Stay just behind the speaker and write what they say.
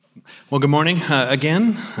Well, good morning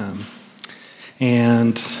again.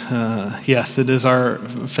 Yes, it is our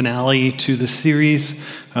finale to the series.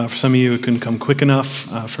 For some of you, it couldn't come quick enough.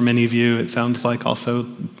 For many of you, it sounds like also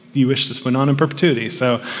you wish this went on in perpetuity.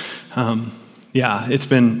 So, it's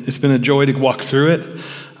been a joy to walk through it.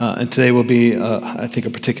 And today will be, I think, a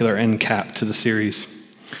particular end cap to the series.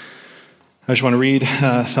 I just want to read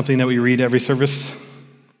something that we read every service.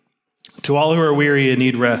 To all who are weary and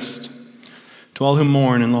need rest, to all who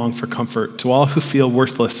mourn and long for comfort, to all who feel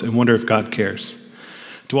worthless and wonder if God cares,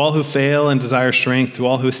 to all who fail and desire strength, to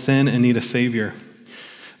all who sin and need a Savior,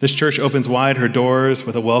 this church opens wide her doors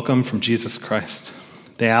with a welcome from Jesus Christ,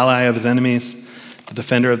 the ally of his enemies, the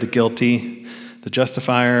defender of the guilty, the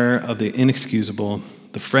justifier of the inexcusable,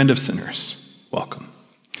 the friend of sinners. Welcome.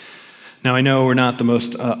 Now, I know we're not the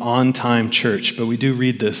most on-time church, but we do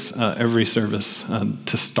read this every service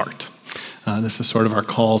to start. This is sort of our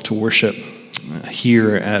call to worship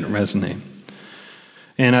here at Resonate.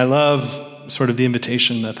 And I love sort of the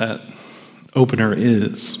invitation that opener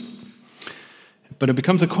is. But it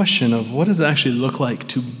becomes a question of what does it actually look like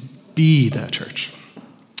to be that church?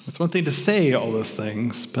 It's one thing to say all those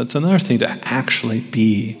things, but it's another thing to actually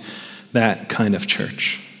be that kind of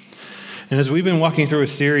church. And as we've been walking through a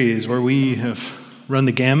series where we have run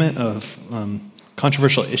the gamut of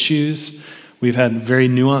controversial issues, we've had very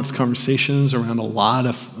nuanced conversations around a lot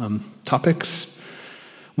of topics.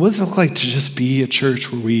 What does it look like to just be a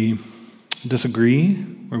church where we disagree,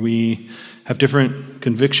 where we have different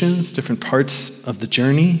convictions, different parts of the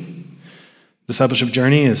journey? Discipleship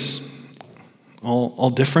journey is all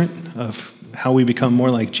different of how we become more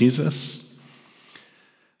like Jesus.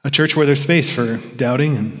 A church where there's space for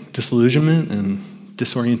doubting and disillusionment and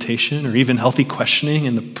disorientation, or even healthy questioning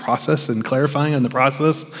in the process and clarifying in the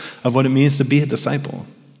process of what it means to be a disciple.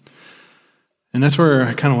 And that's where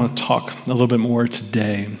I kind of want to talk a little bit more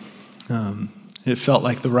today. It felt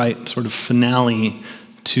like the right sort of finale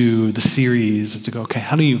to the series is to go, okay,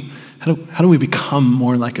 how do we become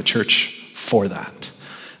more like a church for that?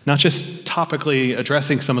 Not just topically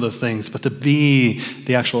addressing some of those things, but to be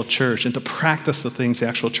the actual church and to practice the things the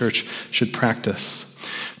actual church should practice.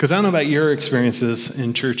 Because I don't know about your experiences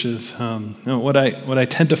in churches. What I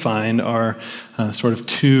tend to find are sort of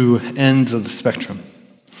two ends of the spectrum.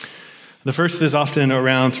 The first is often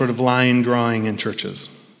around sort of line drawing in churches.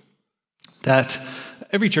 That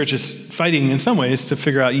every church is fighting in some ways to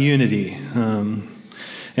figure out unity. And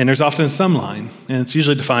there's often some line, and it's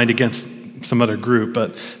usually defined against some other group,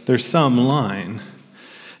 but there's some line.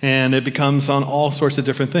 And it becomes on all sorts of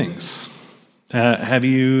different things. Have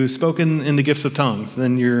you spoken in the gifts of tongues?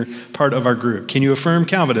 Then you're part of our group. Can you affirm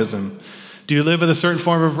Calvinism? Do you live with a certain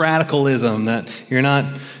form of radicalism that you're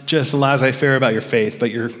not just laissez-faire about your faith, but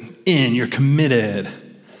you're committed?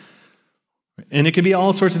 And it can be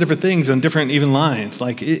all sorts of different things on different even lines.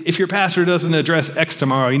 Like if your pastor doesn't address X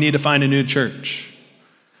tomorrow, you need to find a new church.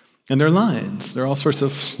 And they're lines. There are all sorts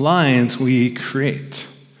of lines we create.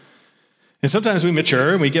 And sometimes we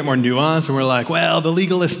mature and we get more nuanced and we're like, well, the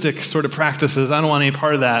legalistic sort of practices, I don't want any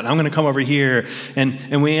part of that. I'm going to come over here.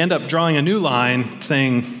 And we end up drawing a new line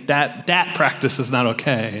saying that practice is not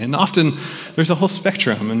okay. And often there's a whole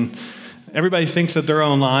spectrum, and everybody thinks that their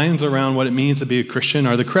own lines around what it means to be a Christian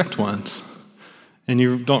are the correct ones. And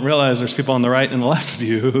you don't realize there's people on the right and the left of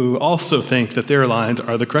you who also think that their lines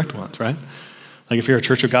are the correct ones, right? Like if you're a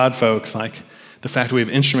Church of God folks, like the fact that we have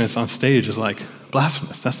instruments on stage is like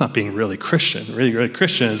blasphemous. That's not being really Christian. Really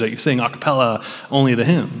Christian is that you sing a cappella only the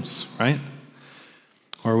hymns, right?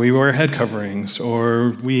 Or we wear head coverings,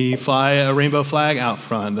 or we fly a rainbow flag out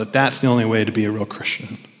front, that's the only way to be a real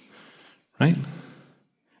Christian, right?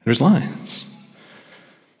 There's lines.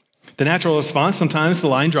 The natural response sometimes to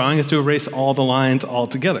line drawing is to erase all the lines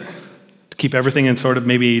altogether, to keep everything in sort of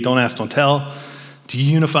maybe don't ask, don't tell, to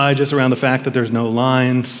unify just around the fact that there's no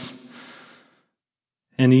lines.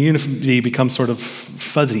 And the unity becomes sort of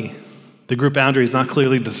fuzzy. The group boundary is not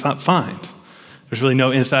clearly defined. There's really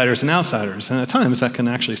no insiders and outsiders. And at times, that can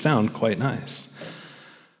actually sound quite nice.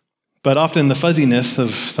 But often the fuzziness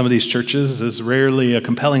of some of these churches is rarely a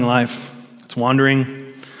compelling life. It's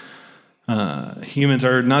wandering. Humans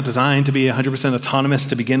are not designed to be 100% autonomous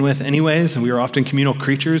to begin with anyways, and we are often communal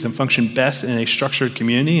creatures and function best in a structured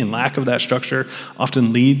community, and lack of that structure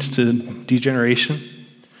often leads to degeneration.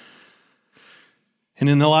 And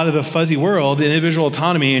in a lot of the fuzzy world, individual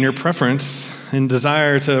autonomy and your preference and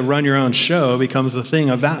desire to run your own show becomes a thing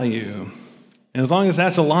of value. And as long as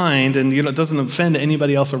that's aligned and it doesn't offend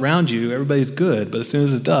anybody else around you, everybody's good. But as soon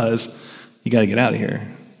as it does, you got to get out of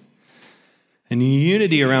here. And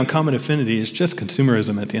unity around common affinity is just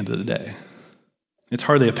consumerism at the end of the day. It's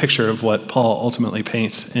hardly a picture of what Paul ultimately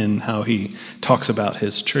paints in how he talks about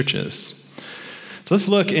his churches. So let's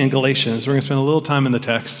look in Galatians. We're going to spend a little time in the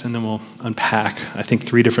text, and then we'll unpack, I think,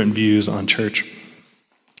 3 different views on church.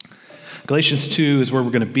 Galatians 2 is where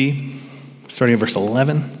we're going to be, starting at verse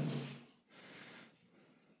 11.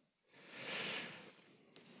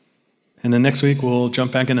 And then next week, we'll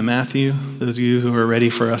jump back into Matthew. Those of you who are ready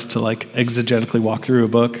for us to exegetically walk through a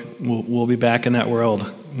book, we'll be back in that world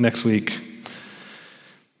next week.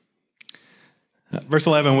 Verse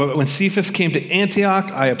 11, when Cephas came to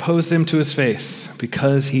Antioch, I opposed him to his face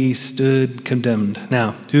because he stood condemned.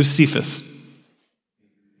 Now, who's Cephas?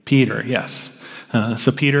 Peter, yes.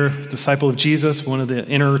 So Peter, disciple of Jesus, one of the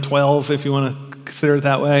inner 12, if you want to consider it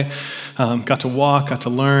that way, got to walk, got to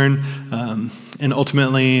learn, and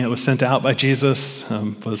ultimately was sent out by Jesus,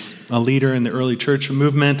 was a leader in the early church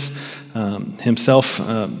movement, himself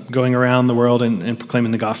going around the world and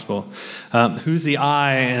proclaiming the gospel. Who's the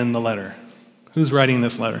I in the letter? Who's writing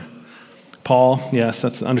this letter? Paul, yes,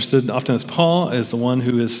 that's understood often as Paul, is the one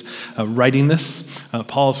who is writing this.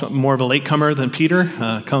 Paul's more of a latecomer than Peter,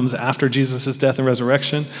 comes after Jesus' death and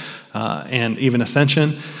resurrection, and even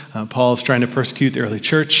ascension. Paul's trying to persecute the early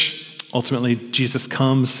church. Ultimately, Jesus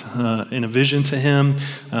comes in a vision to him,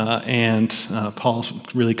 and Paul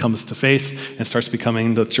really comes to faith and starts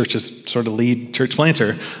becoming the church's sort of lead church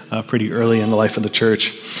planter pretty early in the life of the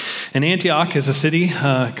church. And Antioch is a city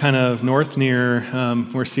kind of north near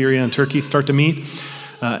where Syria and Turkey start to meet.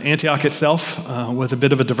 Antioch itself was a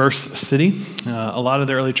bit of a diverse city. A lot of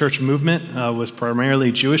the early church movement was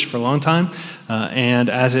primarily Jewish for a long time, and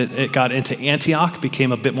as it got into Antioch,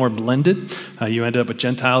 became a bit more blended. You ended up with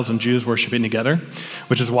Gentiles and Jews worshiping together,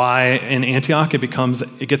 which is why in Antioch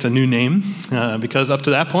it gets a new name, because up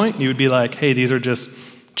to that point, you would be like, hey, these are just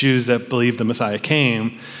Jews that believe the Messiah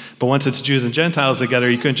came. But once it's Jews and Gentiles together,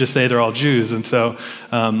 you couldn't just say they're all Jews. And so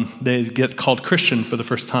they get called Christian for the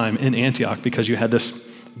first time in Antioch because you had this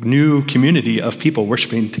new community of people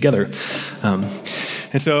worshiping together.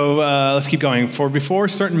 And so let's keep going. For before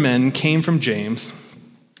certain men came from James,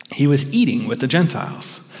 he was eating with the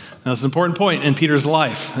Gentiles. Now, it's an important point in Peter's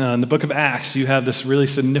life. In the book of Acts, you have this really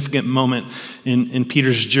significant moment in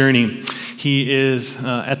Peter's journey. He is,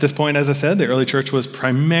 at this point, as I said, the early church was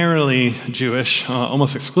primarily Jewish,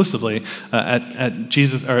 almost exclusively, at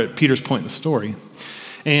Peter's point in the story.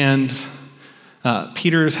 And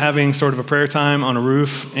Peter's having sort of a prayer time on a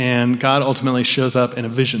roof, and God ultimately shows up in a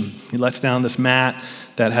vision. He lets down this mat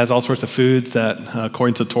that has all sorts of foods that,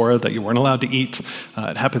 according to Torah, that you weren't allowed to eat.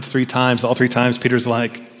 It happens 3 times. All 3 times, Peter's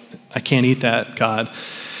like, I can't eat that, God.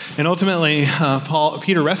 And ultimately,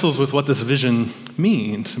 Peter wrestles with what this vision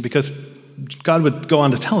means, because God would go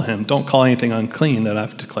on to tell him, don't call anything unclean that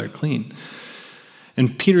I've declared clean.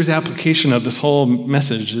 And Peter's application of this whole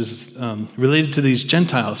message is related to these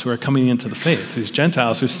Gentiles who are coming into the faith, these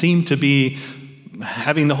Gentiles who seem to be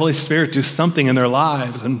having the Holy Spirit do something in their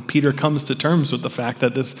lives. And Peter comes to terms with the fact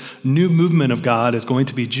that this new movement of God is going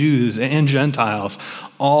to be Jews and Gentiles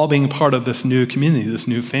all being part of this new community, this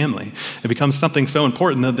new family. It becomes something so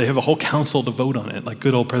important that they have a whole council to vote on it, like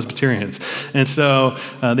good old Presbyterians. And so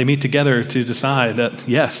they meet together to decide that,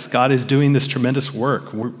 yes, God is doing this tremendous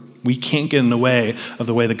work. We can't get in the way of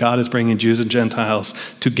the way that God is bringing Jews and Gentiles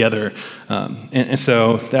together. And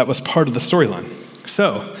so that was part of the storyline.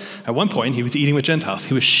 So at one point, he was eating with Gentiles.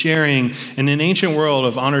 He was sharing in an ancient world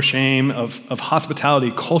of honor, shame, of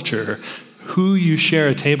hospitality culture. Who you share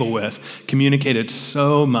a table with communicated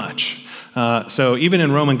so much. So even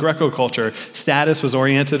in Roman Greco culture, status was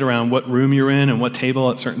oriented around what room you're in and what table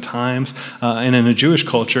at certain times. And in a Jewish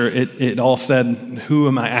culture, it all said, who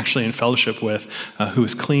am I actually in fellowship with? Who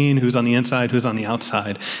is clean? Who's on the inside? Who's on the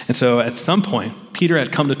outside? And so at some point, Peter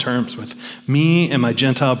had come to terms with, me and my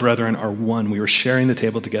Gentile brethren are one. We were sharing the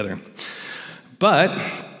table together. But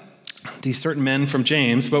these certain men from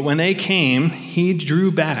James, but when they came, he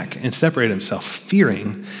drew back and separated himself,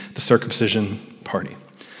 fearing the circumcision party.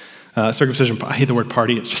 I hate the word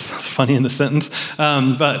party, it just sounds funny in the sentence,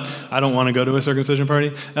 but I don't want to go to a circumcision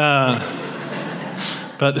party. But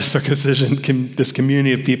the circumcision, this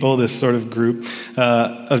community of people, this sort of group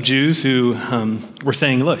of Jews who were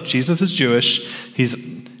saying, look, Jesus is Jewish,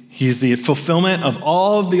 He's the fulfillment of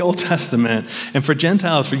all of the Old Testament. And for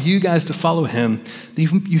Gentiles, for you guys to follow him,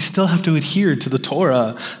 you still have to adhere to the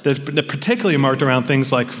Torah that particularly marked around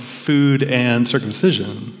things like food and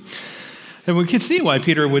circumcision. And we can see why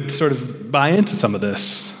Peter would sort of buy into some of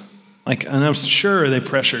this. And I'm sure they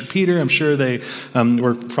pressured Peter. I'm sure they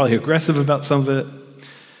were probably aggressive about some of it.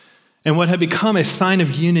 And what had become a sign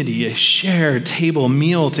of unity, a shared table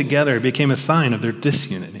meal together, became a sign of their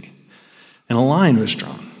disunity. And a line was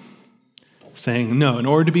drawn. saying, no, in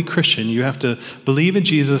order to be Christian, you have to believe in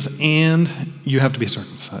Jesus and you have to be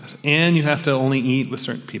circumcised and you have to only eat with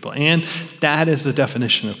certain people. And that is the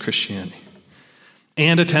definition of Christianity.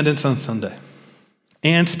 And attendance on Sunday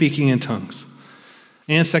and speaking in tongues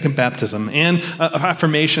and second baptism and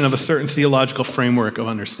affirmation of a certain theological framework of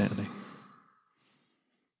understanding.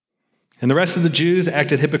 And the rest of the Jews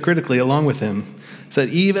acted hypocritically along with him. It said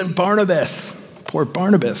even Barnabas, poor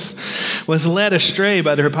Barnabas, was led astray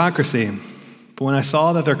by their hypocrisy. But when I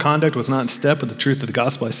saw that their conduct was not in step with the truth of the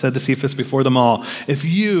gospel, I said to Cephas before them all, if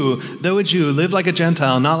you, though a Jew, live like a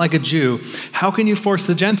Gentile, not like a Jew, how can you force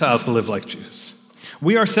the Gentiles to live like Jews?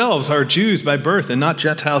 We ourselves are Jews by birth and not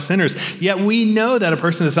Gentile sinners. Yet we know that a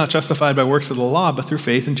person is not justified by works of the law, but through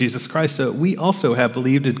faith in Jesus Christ. So we also have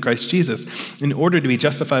believed in Christ Jesus in order to be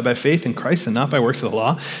justified by faith in Christ and not by works of the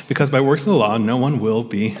law, because by works of the law, no one will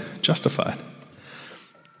be justified.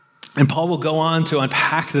 And Paul will go on to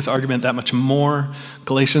unpack this argument that much more.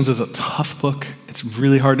 Galatians is a tough book. It's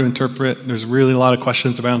really hard to interpret. There's really a lot of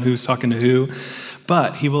questions around who's talking to who.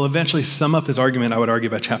 But he will eventually sum up his argument, I would argue,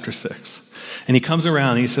 by chapter 6. And he comes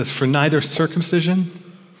around and he says, for neither circumcision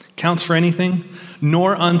counts for anything,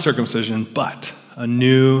 nor uncircumcision, but a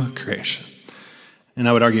new creation. And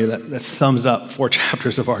I would argue that sums up 4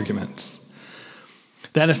 chapters of arguments.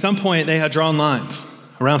 That at some point they had drawn lines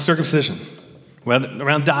around circumcision,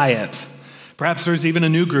 around diet. Perhaps there's even a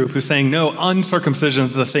new group who's saying, no, uncircumcision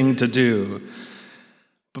is the thing to do.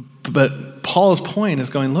 But Paul's point is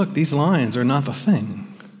going, look, these lines are not the thing.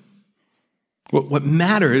 What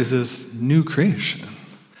matters is new creation.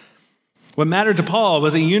 What mattered to Paul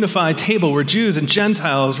was a unified table where Jews and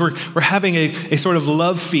Gentiles were having a sort of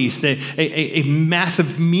love feast, a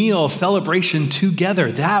massive meal celebration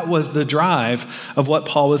together. That was the drive of what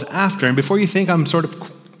Paul was after. And before you think I'm sort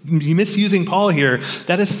of misusing Paul here,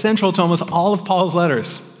 that is central to almost all of Paul's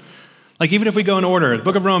letters. Like even if we go in order, the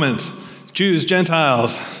book of Romans, Jews,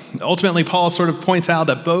 Gentiles, ultimately Paul sort of points out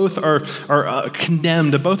that both are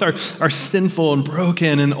condemned, that both are sinful and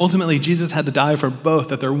broken, and ultimately Jesus had to die for both,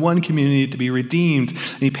 that they're one community to be redeemed.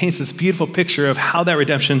 And he paints this beautiful picture of how that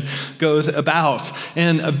redemption goes about.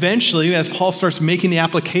 And eventually, as Paul starts making the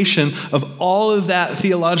application of all of that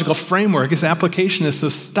theological framework, his application is, so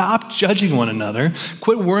stop judging one another,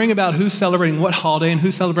 quit worrying about who's celebrating what holiday and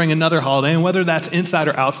who's celebrating another holiday, and whether that's inside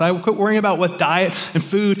or outside. Quit worrying about what diet and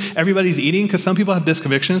food everybody's eating, because some people have this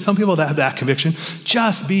conviction, some people have that conviction.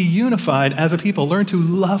 Just be unified as a people. Learn to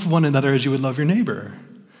love one another as you would love your neighbor.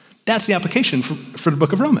 That's the application for the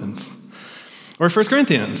book of Romans. Or 1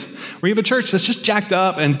 Corinthians, where you have a church that's just jacked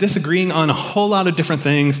up and disagreeing on a whole lot of different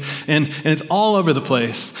things, and it's all over the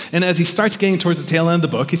place. And as he starts getting towards the tail end of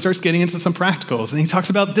the book, he starts getting into some practicals, and he talks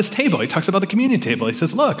about this table. He talks about the communion table. He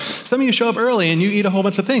says, look, some of you show up early and you eat a whole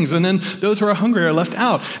bunch of things, and then those who are hungry are left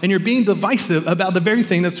out, and you're being divisive about the very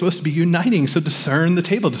thing that's supposed to be uniting. So discern the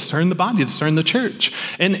table, discern the body, discern the church.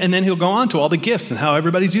 And then he'll go on to all the gifts and how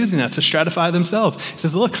everybody's using that to stratify themselves. He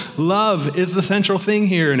says, look, love is the central thing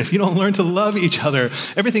here, and if you don't learn to love each other,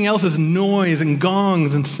 everything else is noise and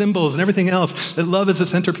gongs and cymbals and everything else. That love is the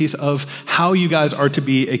centerpiece of how you guys are to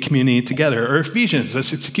be a community together. Or Ephesians,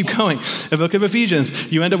 let's just keep going. The book of Ephesians,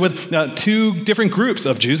 you end up with 2 different groups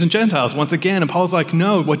of Jews and Gentiles once again. And Paul's like,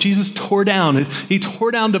 no, what Jesus tore down is he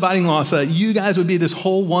tore down dividing law so that you guys would be this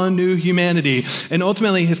whole one new humanity. And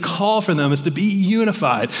ultimately his call for them is to be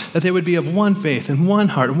unified, that they would be of one faith and one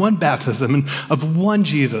heart, and one baptism, and of one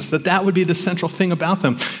Jesus, that would be the central thing about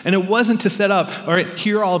them. And it wasn't to set up, all right,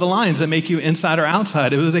 here are all the lines that make you inside or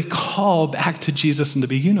outside. It was a call back to Jesus and to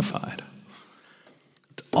be unified.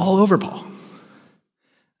 It's all over Paul.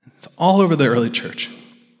 It's all over the early church.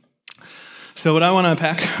 So what I want to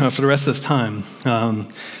unpack for the rest of this time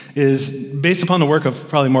is based upon the work of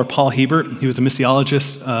probably more Paul Hebert. He was a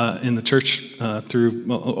missiologist in the church through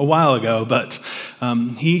a while ago, but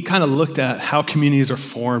he kind of looked at how communities are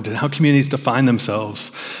formed and how communities define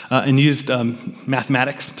themselves and used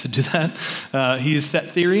mathematics to do that. He used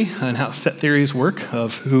set theory and how set theories work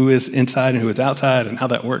of who is inside and who is outside and how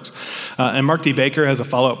that works. And Mark D. Baker has a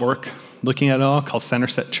follow-up work looking at it all called Center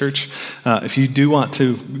Set Church. If you do want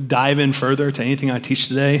to dive in further to anything I teach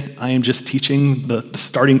today, I am just teaching the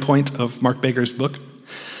starting point of Mark Baker's book.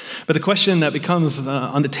 But the question that becomes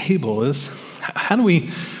on the table is,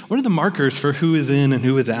 what are the markers for who is in and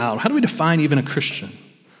who is out? How do we define even a Christian?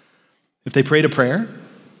 If they prayed a prayer,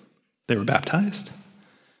 they were baptized.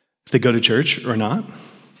 If they go to church or not.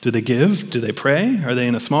 Do they give? Do they pray? Are they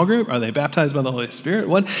in a small group? Are they baptized by the Holy Spirit?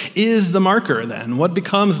 What is the marker then? What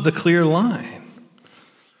becomes the clear line?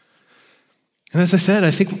 And as I said, I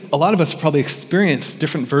think a lot of us probably experience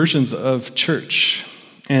different versions of church.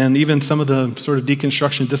 And even some of the sort of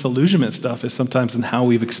deconstruction, disillusionment stuff is sometimes in how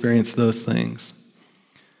we've experienced those things.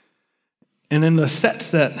 And in the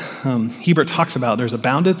sets that Hebert talks about, there's a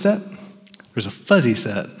bounded set, there's a fuzzy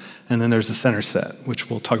set, and then there's a center set, which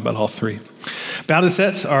we'll talk about all three. Bounded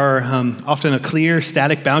sets are often a clear,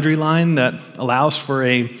 static boundary line that allows for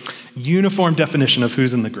a uniform definition of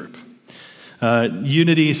who's in the group.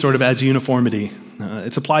 Unity sort of as uniformity.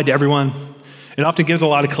 It's applied to everyone. It often gives a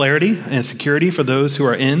lot of clarity and security for those who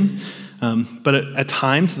are in, but at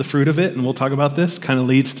times the fruit of it, and we'll talk about this, kind of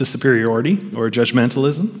leads to superiority or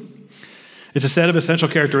judgmentalism. It's a set of essential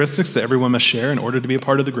characteristics that everyone must share in order to be a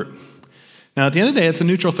part of the group. Now, at the end of the day, it's a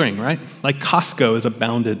neutral thing, right? Like Costco is a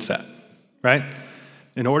bounded set, right?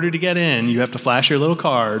 In order to get in, you have to flash your little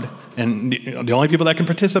card, and the only people that can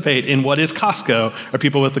participate in what is Costco are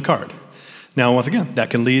people with the card. Now, once again, that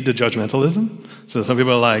can lead to judgmentalism. So some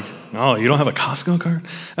people are like, oh, you don't have a Costco card?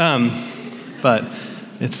 But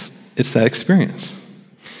it's that experience.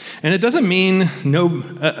 And it doesn't mean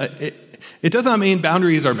it does not mean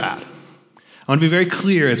boundaries are bad. I want to be very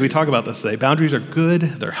clear as we talk about this today. Boundaries are good,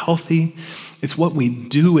 they're healthy. It's what we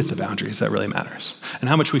do with the boundaries that really matters. And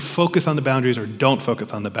how much we focus on the boundaries or don't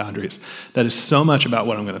focus on the boundaries. That is so much about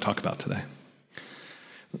what I'm going to talk about today.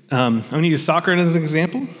 I'm going to use soccer as an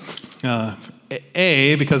example.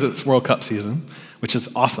 Because it's World Cup season, which is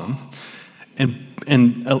awesome. And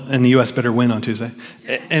the U.S. better win on Tuesday.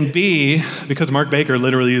 And B, because Mark Baker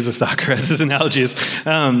literally uses soccer as his analogies.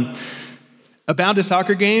 A bounded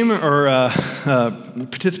soccer game or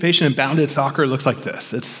participation in bounded soccer looks like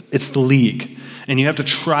this. It's the league, and you have to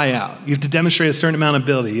try out. You have to demonstrate a certain amount of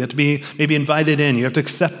ability. You have to be maybe invited in. You have to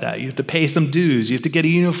accept that. You have to pay some dues. You have to get a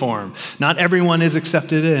uniform. Not everyone is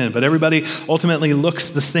accepted in, but everybody ultimately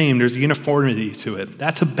looks the same. There's a uniformity to it.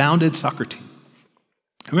 That's a bounded soccer team.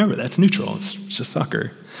 Remember, that's neutral. It's just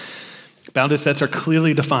soccer. Bounded sets are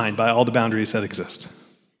clearly defined by all the boundaries that exist.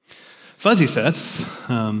 Fuzzy sets,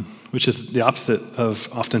 which is the opposite of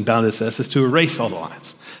often bounded sets, is to erase all the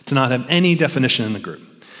lines, to not have any definition in the group.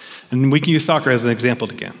 And we can use soccer as an example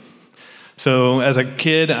again. So as a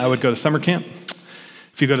kid, I would go to summer camp.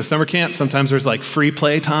 If you go to summer camp, sometimes there's like free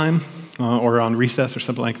play time or on recess or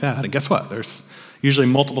something like that. And guess what? There's usually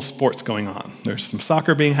multiple sports going on. There's some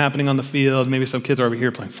soccer happening on the field. Maybe some kids are over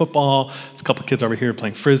here playing football. There's a couple kids over here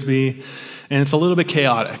playing frisbee. And it's a little bit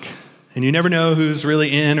chaotic. And you never know who's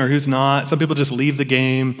really in or who's not. Some people just leave the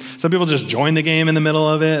game. Some people just join the game in the middle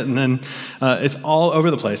of it. And then it's all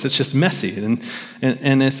over the place. It's just messy.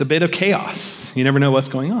 And it's a bit of chaos. You never know what's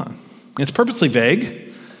going on. It's purposely vague.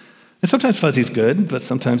 And sometimes fuzzy's good, but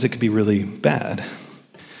sometimes it could be really bad.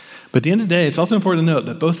 But at the end of the day, it's also important to note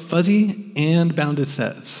that both fuzzy and bounded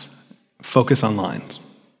sets focus on lines.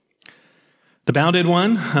 The bounded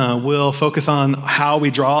one will focus on how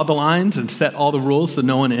we draw the lines and set all the rules so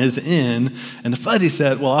no one is in. And the fuzzy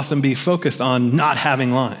set will often be focused on not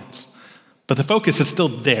having lines. But the focus is still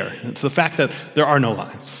there. It's the fact that there are no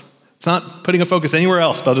lines. It's not putting a focus anywhere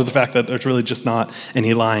else but the fact that there's really just not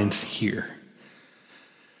any lines here.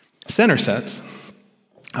 Center sets,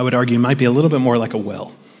 I would argue, might be a little bit more like a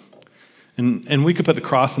well. And we could put the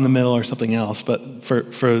cross in the middle or something else, but for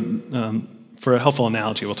a helpful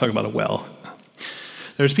analogy, we'll talk about a well.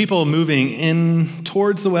 There's people moving in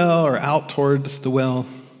towards the well or out towards the well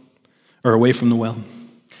or away from the well.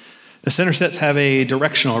 The center sets have a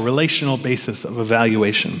directional, relational basis of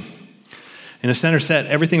evaluation. In a center set,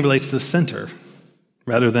 everything relates to the center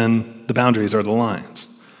rather than the boundaries or the lines.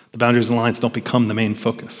 The boundaries and lines don't become the main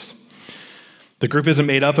focus. The group isn't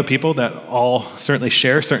made up of people that all certainly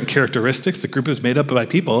share certain characteristics. The group is made up by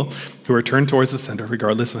people who are turned towards the center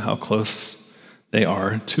regardless of how close they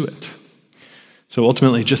are to it. So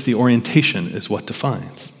ultimately, just the orientation is what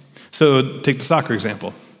defines. So take the soccer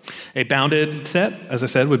example. A bounded set, as I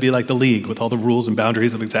said, would be like the league with all the rules and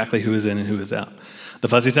boundaries of exactly who is in and who is out. The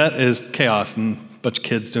fuzzy set is chaos and a bunch of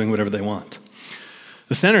kids doing whatever they want.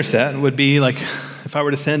 The center set would be like if I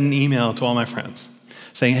were to send an email to all my friends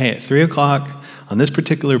saying, hey, at 3 o'clock on this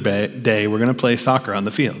particular day, we're going to play soccer on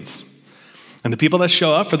the fields. And the people that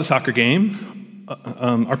show up for the soccer game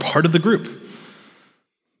are part of the group.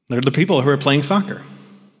 They're the people who are playing soccer.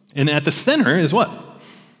 And at the center is what?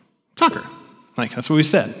 Soccer. Like, that's what we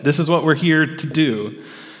said. This is what we're here to do.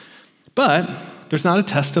 But there's not a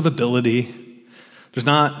test of ability. There's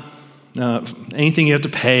not anything you have to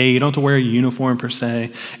pay. You don't have to wear a uniform per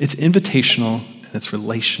se. It's invitational and it's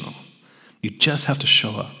relational. You just have to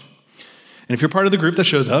show up. And if you're part of the group that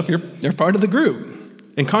shows up, you're part of the group.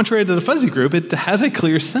 And contrary to the fuzzy group, it has a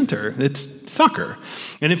clear center. It's soccer.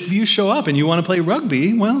 And if you show up and you want to play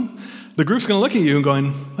rugby, well, the group's going to look at you and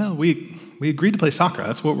going, well, we We agreed to play soccer.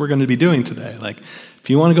 That's what we're going to be doing today. Like, if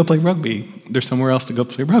you want to go play rugby, there's somewhere else to go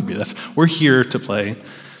play rugby. We're here to play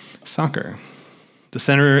soccer. The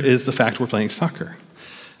center is the fact we're playing soccer.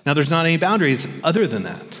 Now, there's not any boundaries other than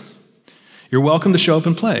that. You're welcome to show up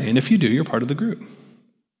and play, and if you do, you're part of the group.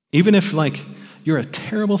 Even if, you're a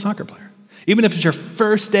terrible soccer player. Even if it's your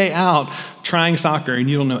first day out trying soccer and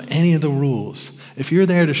you don't know any of the rules, if you're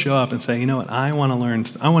there to show up and say, you know what, I want to learn,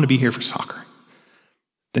 I want to be here for soccer,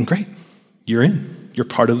 then great. You're in. You're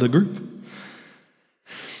part of the group.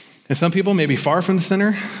 And some people may be far from the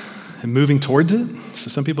center and moving towards it. So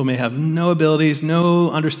some people may have no abilities, no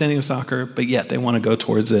understanding of soccer, but yet they want to go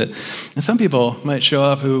towards it. And some people might show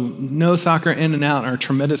up who know soccer in and out and are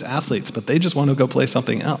tremendous athletes, but they just want to go play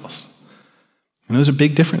something else. And those are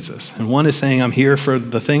big differences. And one is saying, I'm here for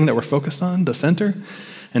the thing that we're focused on, the center,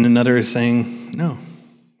 and another is saying, no.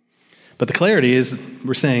 But the clarity is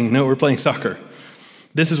we're saying, no, we're playing soccer.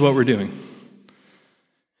 This is what we're doing.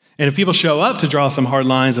 And if people show up to draw some hard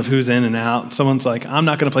lines of who's in and out, someone's like, I'm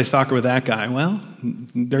not going to play soccer with that guy. Well,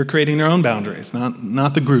 they're creating their own boundaries,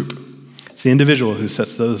 not the group. It's the individual who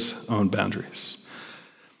sets those own boundaries.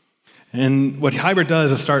 And what Hybrid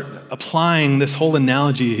does is start applying this whole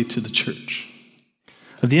analogy to the church,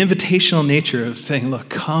 of the invitational nature of saying, look,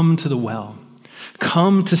 come to the well.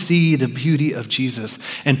 Come to see the beauty of Jesus.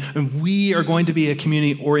 And we are going to be a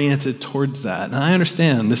community oriented towards that. And I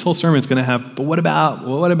understand this whole sermon is going to have, but what about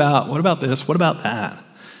this? What about that?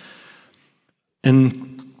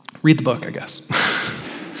 And read the book, I guess.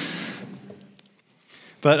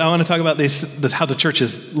 But I want to talk about how the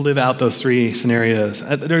churches live out those three scenarios.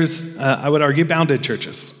 There's, I would argue, bounded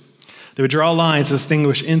churches. They would draw lines to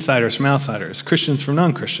distinguish insiders from outsiders, Christians from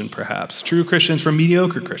non-Christian, perhaps, true Christians from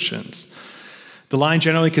mediocre Christians. The line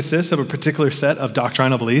generally consists of a particular set of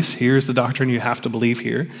doctrinal beliefs. Here's the doctrine you have to believe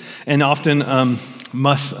here, and often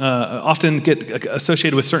often get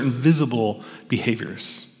associated with certain visible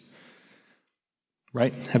behaviors.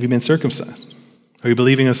 Right? Have you been circumcised? Are you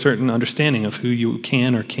believing a certain understanding of who you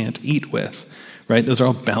can or can't eat with? Right? Those are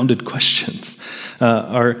all bounded questions.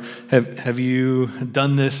 Have you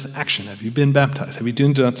done this action? Have you been baptized? Have you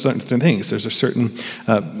done certain things? There's a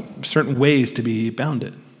certain ways to be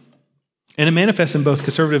bounded. And it manifests in both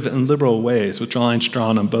conservative and liberal ways, with lines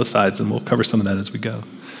drawn on both sides, and we'll cover some of that as we go. And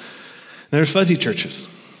there's fuzzy churches.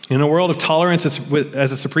 In a world of tolerance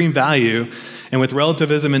as a supreme value, and with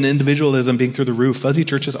relativism and individualism being through the roof, fuzzy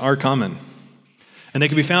churches are common. And they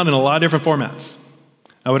can be found in a lot of different formats.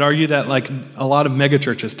 I would argue that a lot of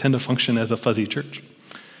megachurches tend to function as a fuzzy church.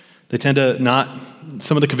 They tend to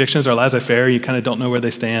some of the convictions are laissez-faire, you kind of don't know where they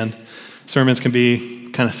stand. Sermons can be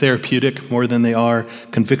kind of therapeutic more than they are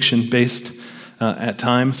conviction-based at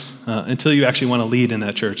times, until you actually want to lead in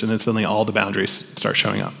that church, and then suddenly all the boundaries start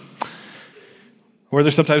showing up. Or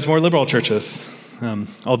there's sometimes more liberal churches,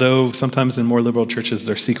 although sometimes in more liberal churches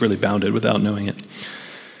they're secretly bounded without knowing it.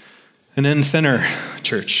 And then center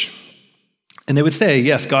church. And they would say,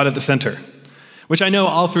 yes, God at the center, which I know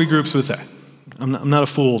all three groups would say. I'm not a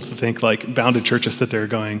fool to think bounded churches sit there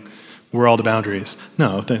going, we're all the boundaries.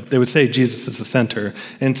 No, they would say Jesus is the center.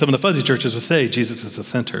 And some of the fuzzy churches would say Jesus is the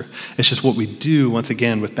center. It's just what we do, once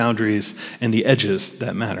again, with boundaries and the edges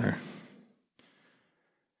that matter.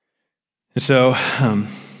 And so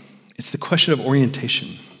it's the question of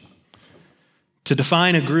orientation. To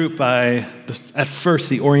define a group by, at first,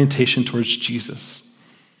 the orientation towards Jesus.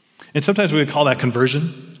 And sometimes we would call that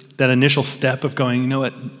conversion, that initial step of going, you know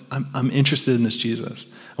what, I'm interested in this Jesus.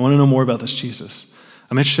 I want to know more about this Jesus.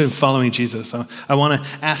 I'm interested in following Jesus. I want to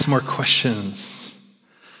ask more questions.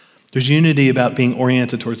 There's unity about being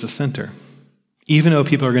oriented towards the center, even though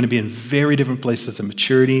people are going to be in very different places in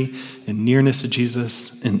maturity and nearness to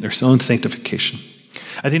Jesus and their own sanctification.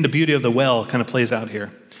 I think the beauty of the well kind of plays out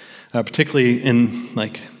here, particularly in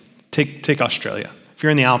take Australia. If you're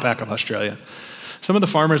in the outback of Australia, some of the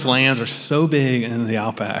farmers' lands are so big in the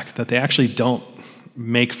outback that they actually don't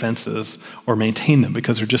make fences or maintain them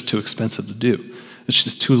because they're just too expensive to do. It's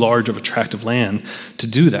just too large of a tract of land to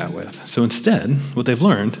do that with. So instead, what they've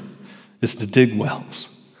learned is to dig wells.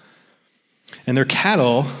 And their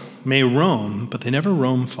cattle may roam, but they never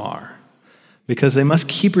roam far because they must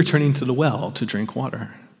keep returning to the well to drink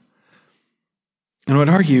water. And I would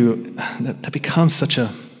argue that becomes such an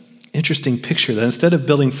interesting picture that instead of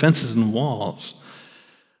building fences and walls,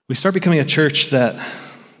 we start becoming a church that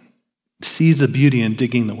sees the beauty in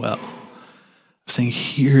digging the well, saying,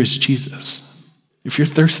 here's Jesus. If you're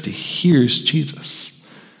thirsty, here's Jesus.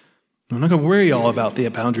 I'm not going to worry all about the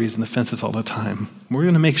boundaries and the fences all the time. We're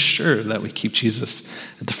going to make sure that we keep Jesus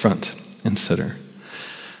at the front and center.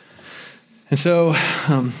 And so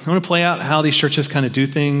I want to play out how these churches kind of do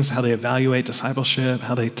things, how they evaluate discipleship,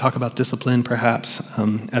 how they talk about discipline, perhaps,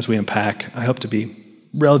 as we unpack. I hope to be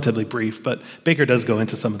relatively brief, but Baker does go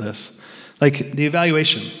into some of this. Like the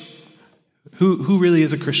evaluation. Who really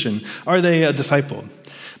is a Christian? Are they a disciple?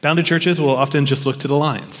 Bounded churches will often just look to the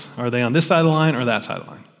lines. Are they on this side of the line or that side of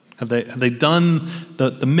the line? Have they done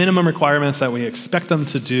the minimum requirements that we expect them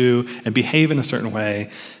to do and behave in a certain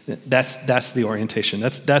way? That's the orientation.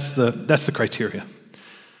 That's the criteria.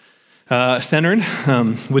 Centered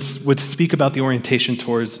would speak about the orientation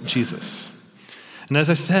towards Jesus. And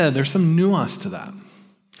as I said, there's some nuance to that.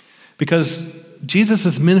 Because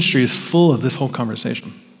Jesus' ministry is full of this whole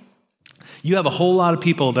conversation. You have a whole lot of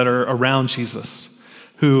people that are around Jesus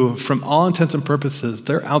who, from all intents and purposes,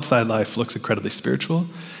 their outside life looks incredibly spiritual.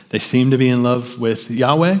 They seem to be in love with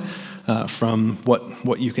Yahweh from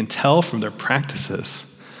what you can tell from their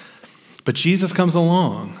practices. But Jesus comes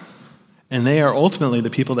along, and they are ultimately the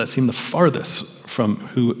people that seem the farthest from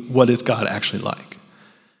what is God actually like.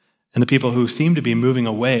 And the people who seem to be moving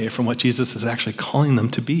away from what Jesus is actually calling them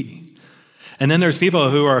to be. And then there's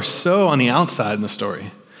people who are so on the outside in the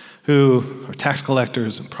story, who are tax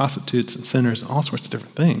collectors and prostitutes and sinners and all sorts of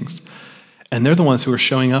different things. And they're the ones who are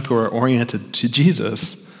showing up, who are oriented to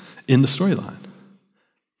Jesus in the storyline.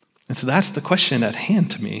 And so that's the question at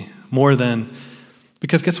hand to me, more than,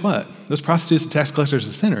 because guess what? Those prostitutes and tax collectors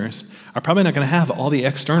and sinners are probably not going to have all the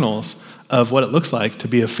externals of what it looks like to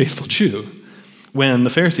be a faithful Jew, when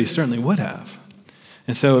the Pharisees certainly would have.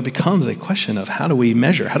 And so it becomes a question of how do we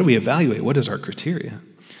measure, how do we evaluate, what is our criteria?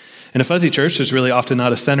 In a fuzzy church, there's really often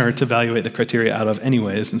not a center to evaluate the criteria out of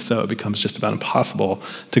anyways, and so it becomes just about impossible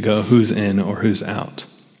to go who's in or who's out.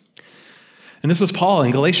 And this was Paul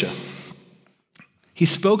in Galatia. He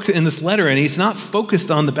spoke in this letter, and he's not focused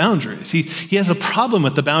on the boundaries. He has a problem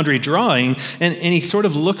with the boundary drawing, and he sort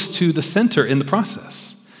of looks to the center in the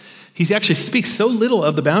process. He actually speaks so little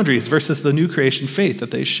of the boundaries versus the new creation faith that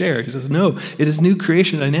they share. He says, no, it is new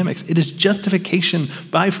creation dynamics. It is justification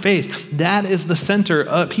by faith. That is the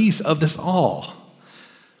center piece of this all.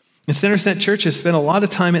 And center-set churches spend a lot of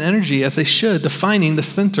time and energy, as they should, defining the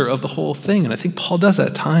center of the whole thing. And I think Paul does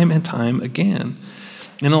that time and time again.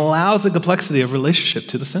 And allows the complexity of relationship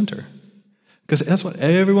to the center. Because that's what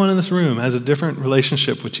everyone in this room has a different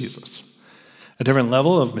relationship with Jesus. A different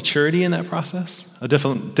level of maturity in that process, a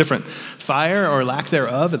different fire or lack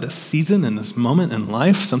thereof at this season and this moment in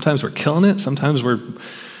life. Sometimes we're killing it. Sometimes we're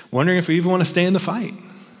wondering if we even want to stay in the fight.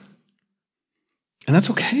 And that's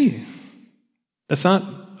okay. That's not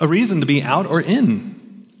a reason to be out or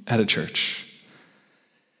in at a church.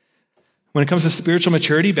 When it comes to spiritual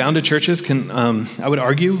maturity, bounded churches can, I would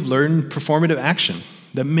argue, learn performative action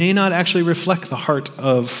that may not actually reflect the heart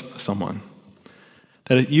of someone.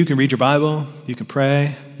 That you can read your Bible, you can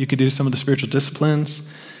pray, you can do some of the spiritual disciplines,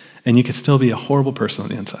 and you can still be a horrible person on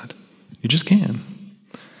the inside. You just can.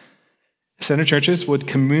 Center churches would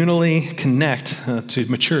communally connect to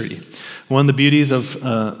maturity. One of the beauties of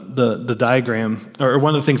the diagram, or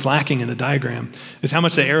one of the things lacking in the diagram, is how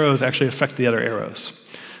much the arrows actually affect the other arrows.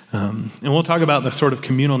 And we'll talk about the sort of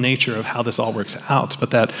communal nature of how this all works out,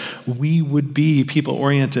 but that we would be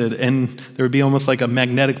people-oriented, and there would be almost like a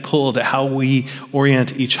magnetic pull to how we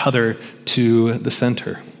orient each other to the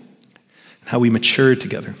center, and how we mature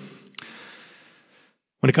together.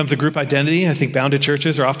 When it comes to group identity, I think bounded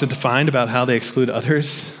churches are often defined about how they exclude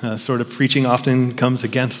others. Sort of preaching often comes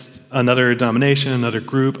against another denomination, another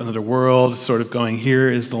group, another world, sort of going, here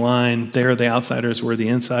is the line, there are the outsiders, we're the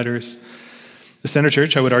insiders. The center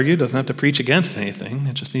church, I would argue, doesn't have to preach against anything.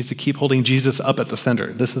 It just needs to keep holding Jesus up at the center.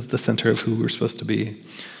 This is the center of who we're supposed to be.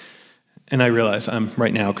 And I realize I'm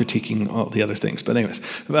right now critiquing all the other things. But anyways,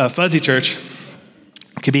 fuzzy church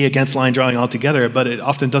could be against line drawing altogether, but it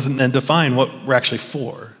often doesn't then define what we're actually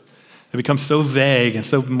for. It becomes so vague and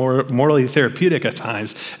so morally therapeutic at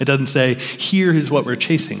times. It doesn't say, here is what we're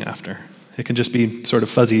chasing after. It can just be sort of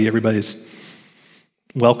fuzzy. Everybody's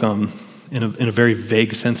welcome in a very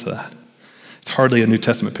vague sense of that. It's hardly a New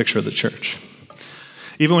Testament picture of the church.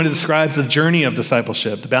 Even when it describes the journey of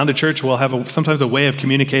discipleship, the bounded church will have sometimes a way of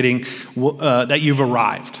communicating that you've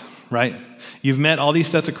arrived, right? You've met all these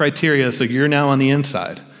sets of criteria, so you're now on the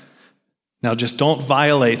inside. Now just don't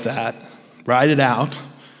violate that. Ride it out.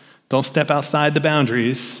 Don't step outside the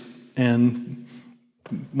boundaries. And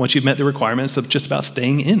once you've met the requirements of just about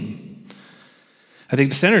staying in. I think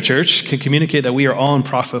the center church can communicate that we are all in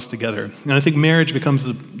process together. And I think marriage becomes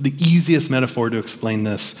the easiest metaphor to explain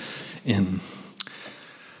this in.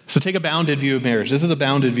 So take a bounded view of marriage. This is a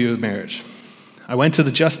bounded view of marriage. I went to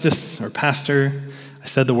the justice or pastor. I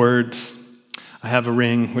said the words. I have a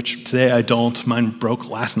ring, which today I don't. Mine broke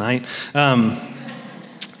last night.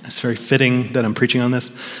 It's very fitting that I'm preaching on this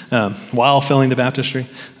while filling the baptistry.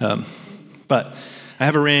 But I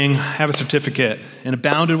have a ring, I have a certificate. In a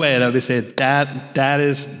bounded way, I would say that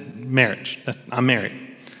is marriage. I'm married.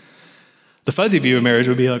 The fuzzy view of marriage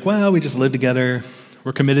would be like, well, we just live together.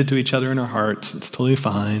 We're committed to each other in our hearts. It's totally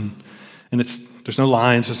fine. And there's no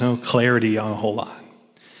lines, there's no clarity on a whole lot.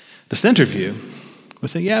 The center view would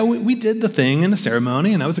say, yeah, we did the thing in the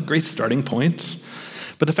ceremony, and that was a great starting point.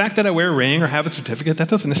 But the fact that I wear a ring or have a certificate, that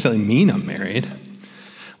doesn't necessarily mean I'm married.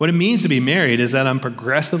 What it means to be married is that I'm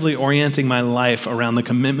progressively orienting my life around the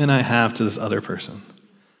commitment I have to this other person.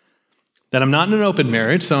 That I'm not in an open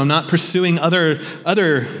marriage, so I'm not pursuing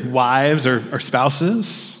other wives or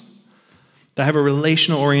spouses. That I have a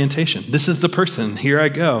relational orientation. This is the person, here I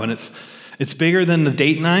go. And it's bigger than the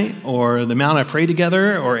date night or the amount I pray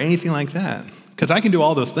together or anything like that. Because I can do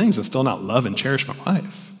all those things and still not love and cherish my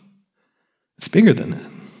wife. It's bigger than that.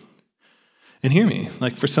 And hear me,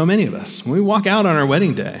 like for so many of us, when we walk out on our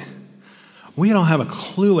wedding day, we don't have a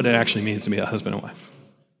clue what it actually means to be a husband and wife.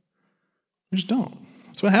 We just don't.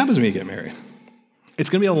 That's what happens when you get married. It's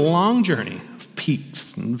going to be a long journey of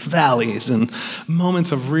peaks and valleys and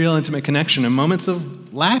moments of real intimate connection and moments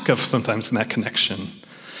of lack of sometimes that connection.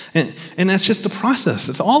 And that's just the process.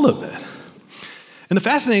 It's all of it. And the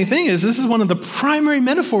fascinating thing is this is one of the primary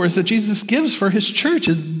metaphors that Jesus gives for his church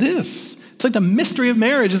is this. It's like the mystery of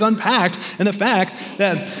marriage is unpacked in the fact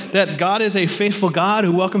that God is a faithful God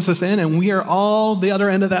who welcomes us in, and we are all the other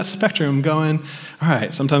end of that spectrum going, all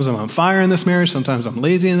right, sometimes I'm on fire in this marriage, sometimes I'm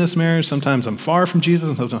lazy in this marriage, sometimes I'm far from Jesus,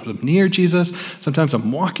 sometimes I'm near Jesus, sometimes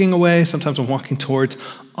I'm walking away, sometimes I'm walking towards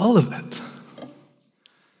all of it.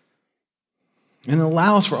 And it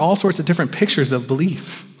allows for all sorts of different pictures of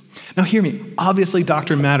belief. Now hear me, obviously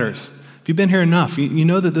doctrine matters. If you've been here enough, you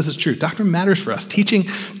know that this is true. Doctrine matters for us.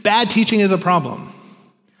 Bad teaching is a problem.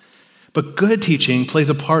 But good teaching plays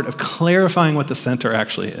a part of clarifying what the center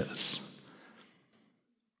actually is.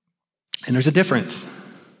 And there's a difference.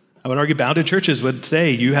 I would argue bounded churches would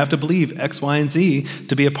say you have to believe X, Y, and Z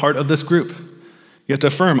to be a part of this group. You have to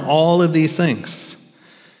affirm all of these things.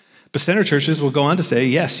 But center churches will go on to say,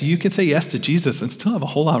 yes, you can say yes to Jesus and still have a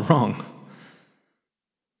whole lot wrong.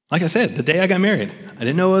 Like I said, the day I got married, I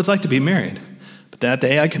didn't know what it was like to be married. But that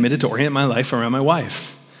day I committed to orient my life around my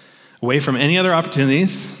wife, away from any other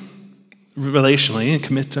opportunities relationally, and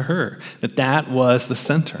commit to her. That was the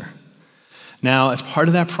center. Now, as part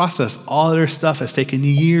of that process, all other stuff has taken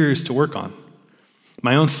years to work on.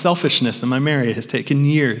 My own selfishness in my marriage has taken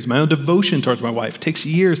years. My own devotion towards my wife takes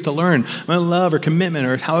years to learn. My own love or commitment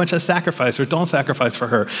or how much I sacrifice or don't sacrifice for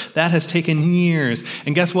her, that has taken years.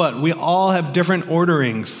 And guess what? We all have different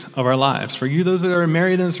orderings of our lives. For you, those that are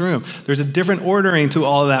married in this room, there's a different ordering to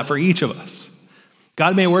all of that for each of us.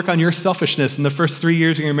 God may work on your selfishness in the first 3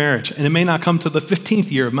 years of your marriage, and it may not come to the 15th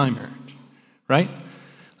year of my marriage, right?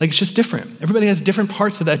 Like, it's just different. Everybody has different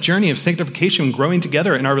parts of that journey of sanctification, growing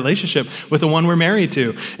together in our relationship with the one we're married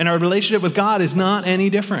to. And our relationship with God is not any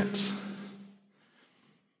different.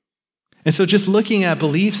 And so just looking at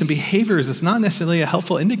beliefs and behaviors is not necessarily a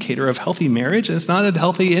helpful indicator of healthy marriage. And it's not a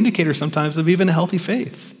healthy indicator sometimes of even a healthy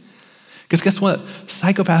faith. Because guess what?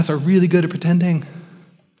 Psychopaths are really good at pretending.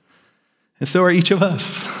 And so are each of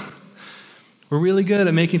us. We're really good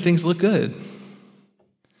at making things look good.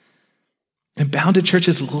 And bounded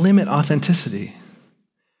churches limit authenticity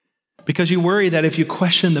because you worry that if you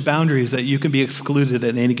question the boundaries that you can be excluded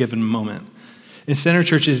at any given moment. And center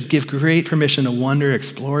churches give great permission to wonder,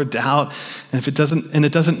 explore, doubt, and it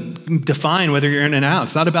doesn't define whether you're in and out.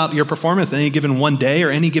 It's not about your performance any given one day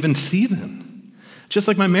or any given season. Just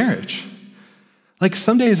like my marriage. Like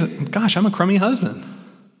some days, gosh, I'm a crummy husband.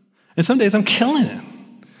 And some days I'm killing it.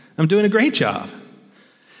 I'm doing a great job.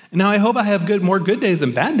 And now I hope I have more good days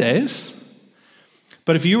than bad days.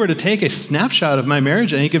 But if you were to take a snapshot of my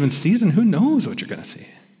marriage at any given season, who knows what you're going to see?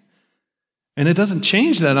 And it doesn't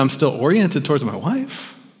change that I'm still oriented towards my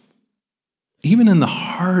wife. Even in the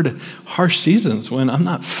hard, harsh seasons when I'm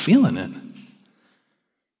not feeling it.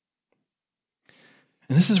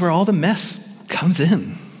 And this is where all the mess comes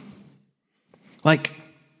in. Like,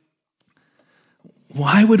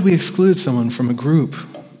 why would we exclude someone from a group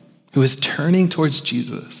who is turning towards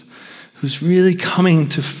Jesus, who's really coming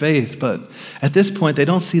to faith, but at this point, they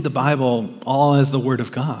don't see the Bible all as the Word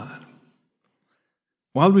of God?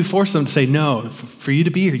 Why would we force them to say, no, for you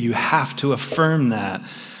to be here, you have to affirm that?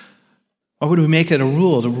 Why would we make it a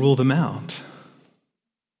rule to rule them out?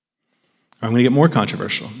 Or I'm going to get more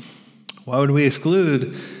controversial. Why would we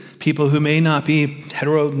exclude people who may not be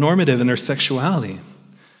heteronormative in their sexuality,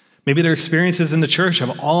 Maybe their experiences in the church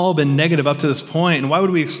have all been negative up to this point. And why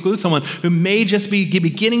would we exclude someone who may just be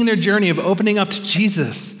beginning their journey of opening up to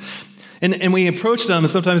Jesus? And we approach them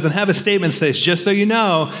sometimes and have a statement that says, just so you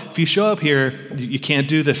know, if you show up here, you can't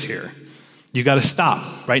do this here. You got to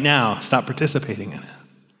stop right now. Stop participating in it.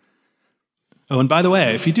 Oh, and by the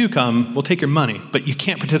way, if you do come, we'll take your money, but you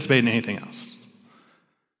can't participate in anything else.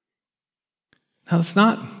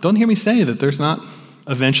 Now, don't hear me say that there's not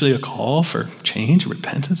eventually a call for change,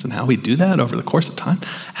 repentance, and how we do that over the course of time.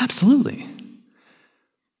 Absolutely.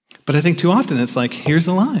 But I think too often it's like, here's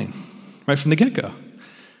a line right from the get-go.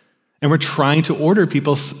 And we're trying to order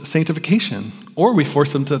people's sanctification, or we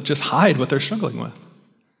force them to just hide what they're struggling with.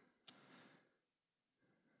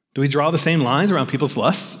 Do we draw the same lines around people's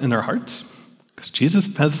lusts in their hearts? Because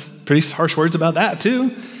Jesus has pretty harsh words about that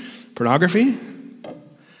too. Pornography.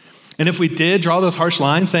 And if we did draw those harsh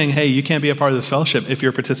lines saying, hey, you can't be a part of this fellowship if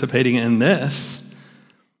you're participating in this,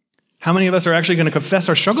 how many of us are actually going to confess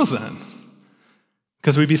our struggles then?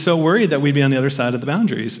 Because we'd be so worried that we'd be on the other side of the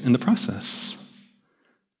boundaries in the process.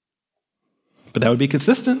 But that would be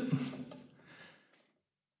consistent.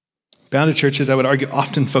 Bounded churches, I would argue,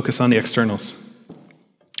 often focus on the externals.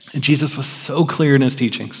 And Jesus was so clear in his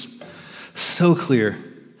teachings. So clear.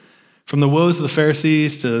 From the woes of the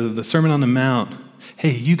Pharisees to the Sermon on the Mount.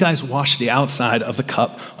 Hey, you guys wash the outside of the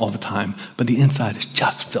cup all the time, but the inside is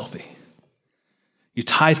just filthy. You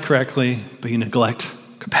tithe correctly, but you neglect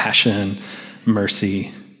compassion,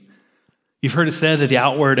 mercy. You've heard it said that the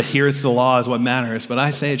outward adherence to the law is what matters, but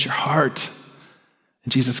I say it's your heart.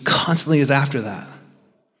 And Jesus constantly is after that.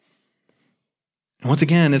 And once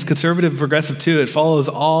again, it's conservative and progressive too. It follows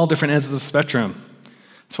all different ends of the spectrum.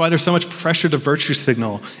 That's why there's so much pressure to virtue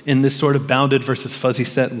signal in this sort of bounded versus fuzzy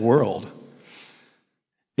set world.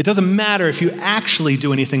 It doesn't matter if you actually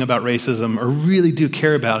do anything about racism or really do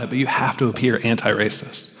care about it, but you have to appear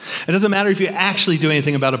anti-racist. It doesn't matter if you actually do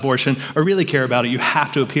anything about abortion or really care about it, you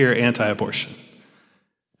have to appear anti-abortion.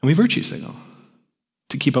 And we virtue signal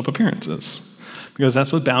to keep up appearances. Because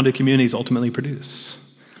that's what bounded communities ultimately produce.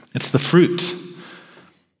 It's the fruit.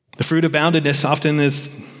 The fruit of boundedness often is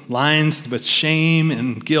lines with shame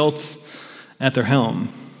and guilt at their helm.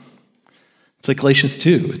 It's like Galatians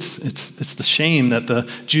 2. It's the shame that the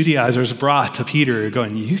Judaizers brought to Peter,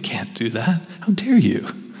 going, you can't do that. How dare you?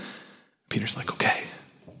 Peter's like, okay.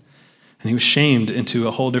 And he was shamed into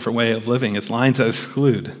a whole different way of living. It's lines that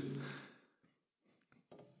exclude.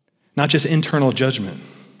 Not just internal judgment,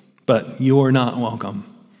 but you're not welcome.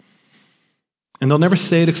 And they'll never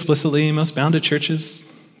say it explicitly. Most bounded churches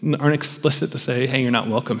aren't explicit to say, hey, you're not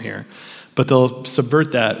welcome here. But they'll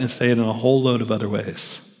subvert that and say it in a whole load of other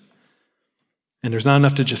ways. And there's not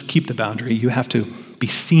enough to just keep the boundary. You have to be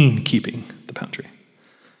seen keeping the boundary.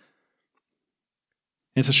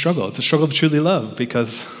 It's a struggle. It's a struggle to truly love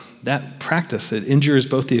because that practice, it injures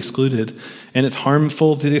both the excluded and it's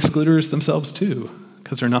harmful to the excluders themselves too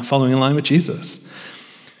because they're not following in line with Jesus.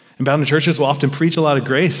 And bounded churches will often preach a lot of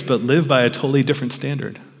grace, but live by a totally different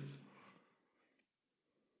standard.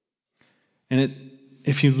 And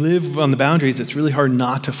if you live on the boundaries, it's really hard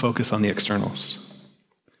not to focus on the externals.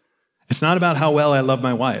 It's not about how well I love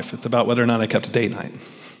my wife. It's about whether or not I kept a date night,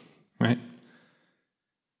 right?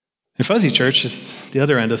 And fuzzy church is the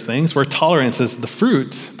other end of things, where tolerance is the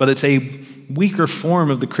fruit, but it's a weaker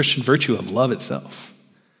form of the Christian virtue of love itself.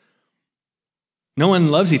 No one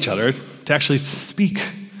loves each other to actually speak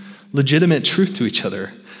legitimate truth to each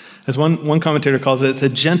other. As one commentator calls it, it's a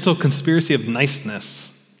gentle conspiracy of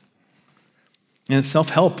niceness. And it's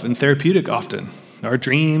self-help and therapeutic often. Our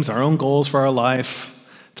dreams, our own goals for our life.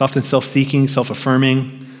 It's often self-seeking,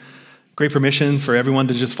 self-affirming. Great permission for everyone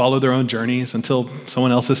to just follow their own journeys until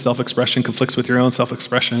someone else's self-expression conflicts with your own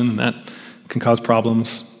self-expression, and that can cause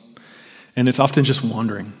problems. And it's often just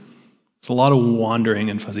wandering. There's a lot of wandering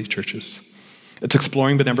in fuzzy churches. It's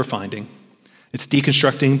exploring but never finding. It's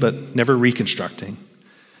deconstructing but never reconstructing.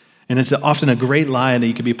 And it's often a great lie that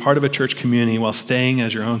you can be part of a church community while staying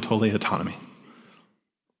as your own totally autonomy.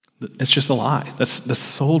 It's just a lie. That's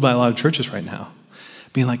sold by a lot of churches right now.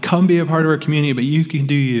 Being like, come be a part of our community, but you can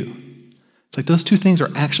do you. It's like those two things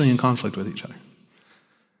are actually in conflict with each other.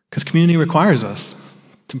 Because community requires us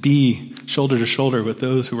to be shoulder to shoulder with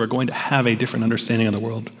those who are going to have a different understanding of the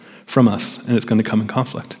world from us, and it's going to come in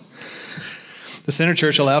conflict. The Center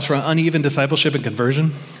Church allows for uneven discipleship and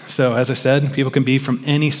conversion. So as I said, people can be from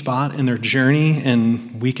any spot in their journey,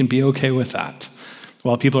 and we can be okay with that.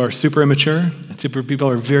 While people are super immature, people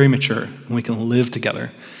are very mature, and we can live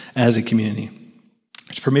together as a community.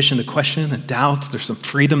 There's permission to question and doubt. There's some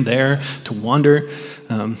freedom there to wonder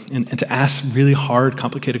and to ask really hard,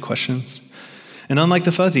 complicated questions. And unlike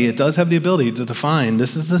the fuzzy, it does have the ability to define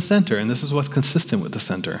this is the center and this is what's consistent with the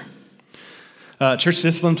center. Church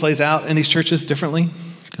discipline plays out in these churches differently.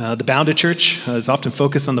 The bounded church is often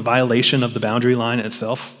focused on the violation of the boundary line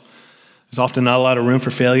itself. There's often not a lot of room for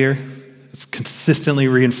failure. It's consistently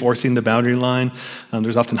reinforcing the boundary line.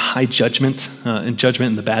 There's often high judgment, and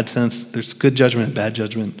judgment in the bad sense. There's good judgment and bad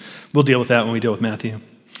judgment. We'll deal with that when we deal with Matthew.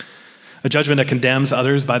 A judgment that condemns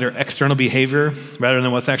others by their external behavior rather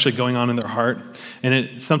than what's actually going on in their heart. And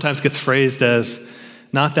it sometimes gets phrased as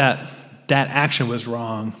not that action was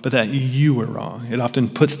wrong, but that you were wrong. It often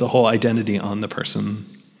puts the whole identity on the person.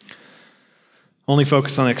 Only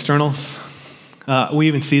focus on externals. We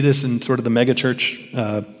even see this in sort of the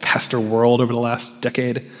megachurch pastor world over the last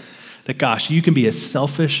decade, that gosh, you can be a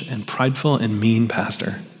selfish and prideful and mean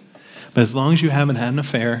pastor, but as long as you haven't had an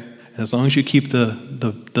affair, and as long as you keep the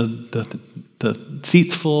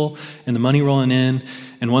seats full and the money rolling in,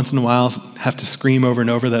 and once in a while have to scream over and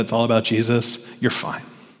over that it's all about Jesus, you're fine.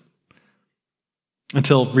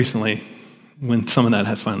 Until recently, when some of that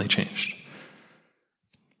has finally changed.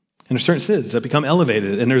 And there's certain sins that become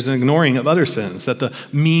elevated, and there's an ignoring of other sins, that the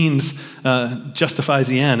means justifies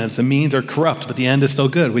the end, and if the means are corrupt, but the end is still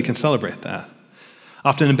good, we can celebrate that.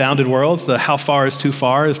 Often in bounded worlds, the how far is too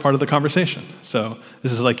far is part of the conversation. So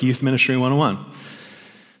this is like youth ministry 101.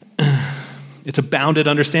 It's a bounded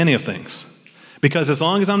understanding of things. Because as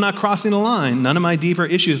long as I'm not crossing the line, none of my deeper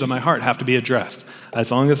issues of my heart have to be addressed. As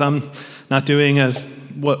long as I'm not doing as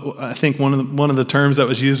what I think one of the terms that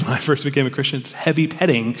was used when I first became a Christian, it's heavy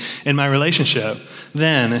petting in my relationship,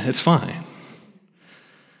 then it's fine.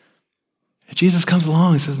 And Jesus comes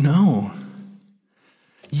along and says, no.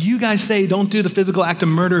 You guys say don't do the physical act of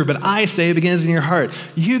murder, but I say it begins in your heart.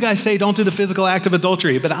 You guys say don't do the physical act of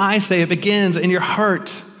adultery, but I say it begins in your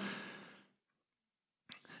heart.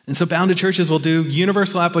 And so bounded churches will do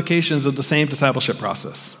universal applications of the same discipleship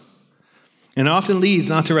process. And it often leads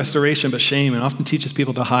not to restoration, but shame, and often teaches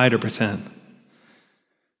people to hide or pretend.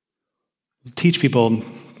 Teach people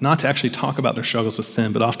not to actually talk about their struggles with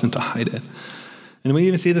sin, but often to hide it. And we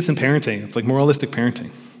even see this in parenting. It's like moralistic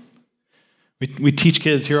parenting. We teach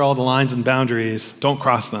kids, here are all the lines and boundaries, don't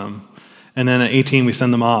cross them. And then at 18, we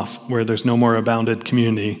send them off where there's no more a bounded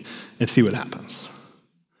community and see what happens.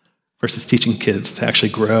 Versus teaching kids to actually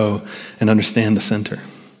grow and understand the center.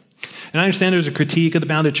 And I understand there's a critique of the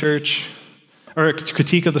bounded church, or a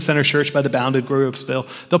critique of the center church by the bounded groups. They'll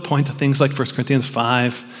point to things like 1 Corinthians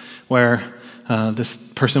 5, where this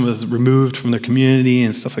person was removed from their community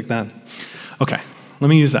and stuff like that. Okay, let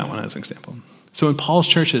me use that one as an example. So in Paul's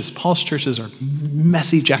churches are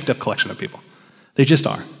messy, jacked up collection of people. They just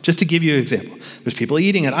are. Just to give you an example, there's people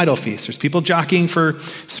eating at idol feasts. There's people jockeying for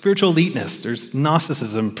spiritual eliteness. There's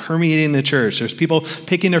Gnosticism permeating the church. There's people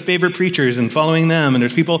picking their favorite preachers and following them. And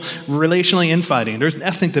there's people relationally infighting. There's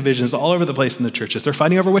ethnic divisions all over the place in the churches. They're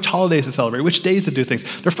fighting over which holidays to celebrate, which days to do things.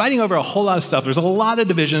 They're fighting over a whole lot of stuff. There's a lot of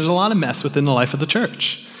division. There's a lot of mess within the life of the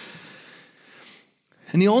church.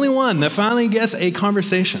 And the only one that finally gets a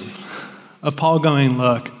conversation of Paul going,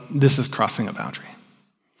 look, this is crossing a boundary.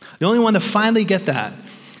 The only one to finally get that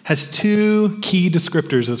has two key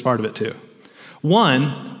descriptors as part of it too. One,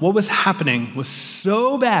 what was happening was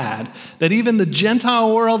so bad that even the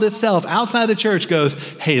Gentile world itself outside the church goes,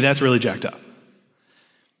 hey, that's really jacked up.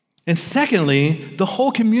 And secondly, the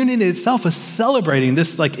whole community itself was celebrating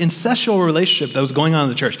this like incestual relationship that was going on in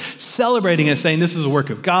the church, celebrating it, saying this is a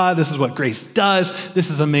work of God, this is what grace does,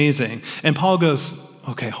 this is amazing. And Paul goes,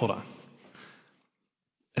 okay, hold on.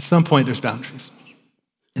 At some point, there's boundaries.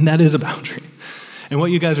 And that is a boundary. And what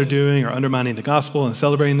you guys are doing are undermining the gospel and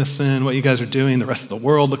celebrating the sin. What you guys are doing, the rest of the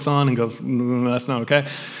world looks on and goes, that's not okay.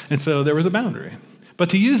 And so there was a boundary. But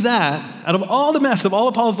to use that, out of all the mess of all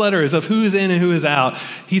of Paul's letters of who is in and who is out,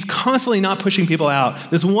 he's constantly not pushing people out.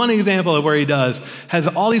 This one example of where he does has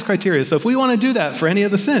all these criteria. So if we want to do that for any of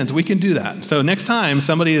the sins, we can do that. So next time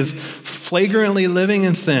somebody is flagrantly living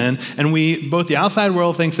in sin, and both the outside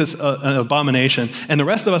world thinks it's an abomination, and the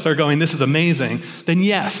rest of us are going, this is amazing, then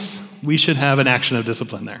yes, we should have an action of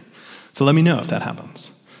discipline there. So let me know if that happens.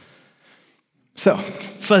 So,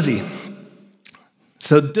 fuzzy.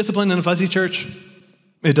 So discipline in a fuzzy church,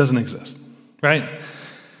 it doesn't exist, right?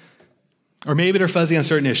 Or maybe they're fuzzy on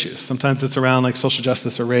certain issues. Sometimes it's around like social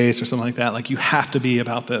justice or race or something like that. Like you have to be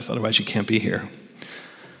about this, otherwise you can't be here.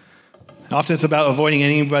 Often it's about avoiding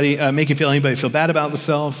making anybody feel bad about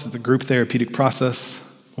themselves. It's a group therapeutic process.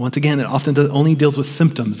 Once again, it often only deals with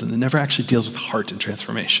symptoms and it never actually deals with heart and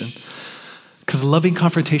transformation. Because loving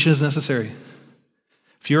confrontation is necessary.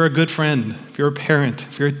 If you're a good friend, if you're a parent,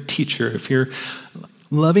 if you're a teacher,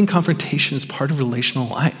 loving confrontation is part of relational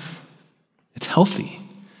life. It's healthy.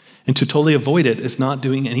 And to totally avoid it is not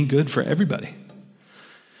doing any good for everybody.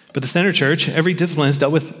 But the Center Church, every discipline is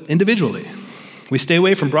dealt with individually. We stay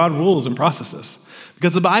away from broad rules and processes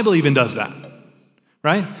because the Bible even does that,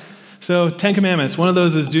 right? So 10 Commandments, one of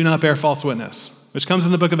those is do not bear false witness, which comes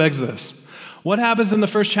in the book of Exodus. What happens in the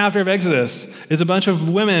first chapter of Exodus is a bunch of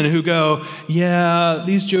women who go, yeah,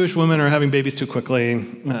 these Jewish women are having babies too quickly.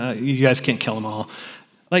 You guys can't kill them all.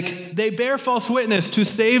 Like, they bear false witness to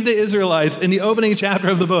save the Israelites in the opening chapter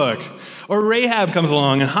of the book. Or Rahab comes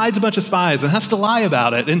along and hides a bunch of spies and has to lie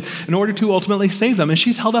about it in order to ultimately save them. And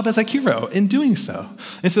she's held up as a hero in doing so.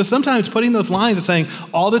 And so sometimes putting those lines and saying,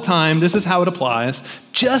 all the time, this is how it applies,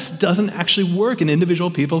 just doesn't actually work in individual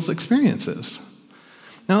people's experiences.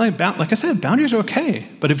 Now, like I said, boundaries are okay.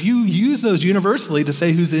 But if you use those universally to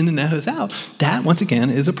say who's in and who's out, that, once again,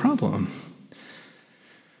 is a problem.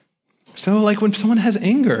 So, like when someone has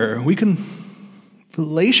anger, we can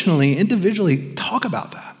relationally, individually talk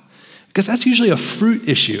about that. Because that's usually a fruit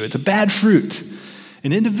issue. It's a bad fruit.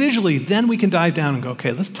 And individually, then we can dive down and go,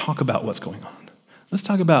 okay, let's talk about what's going on. Let's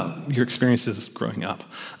talk about your experiences growing up.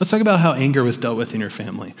 Let's talk about how anger was dealt with in your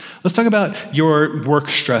family. Let's talk about your work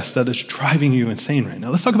stress that is driving you insane right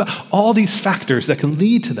now. Let's talk about all these factors that can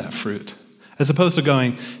lead to that fruit, as opposed to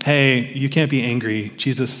going, hey, you can't be angry.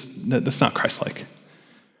 Jesus, that's not Christ-like.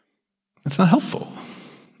 That's not helpful.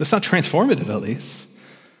 That's not transformative, at least.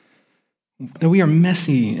 That we are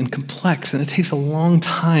messy and complex, and it takes a long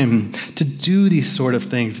time to do these sort of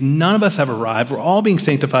things. None of us have arrived. We're all being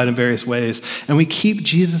sanctified in various ways, and we keep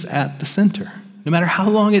Jesus at the center, no matter how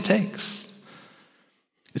long it takes.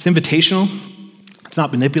 It's invitational. It's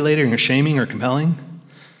not manipulating or shaming or compelling.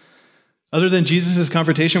 Other than Jesus'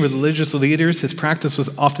 confrontation with religious leaders, his practice was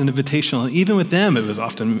often invitational. And even with them, it was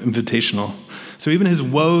often invitational. So even his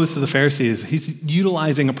woes to the Pharisees, he's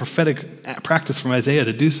utilizing a prophetic practice from Isaiah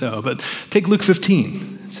to do so. But take Luke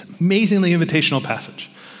 15. It's an amazingly invitational passage.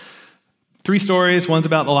 3 stories. One's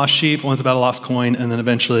about the lost sheep, one's about a lost coin, and then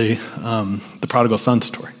eventually the prodigal son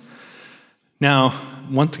story. Now,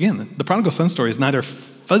 once again, the prodigal son story is neither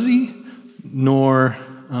fuzzy nor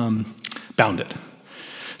bounded.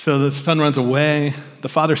 So the son runs away. The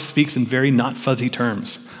father speaks in very not fuzzy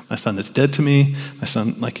terms. My son is dead to me. My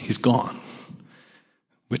son, he's gone,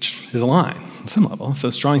 which is a line on some level. So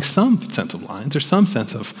it's drawing some sense of lines or some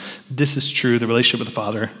sense of this is true, the relationship with the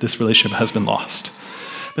father, this relationship has been lost.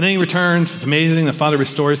 But then he returns. It's amazing. The father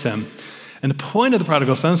restores him. And the point of the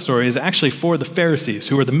prodigal son story is actually for the Pharisees,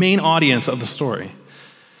 who are the main audience of the story.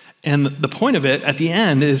 And the point of it at the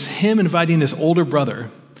end is him inviting his older brother,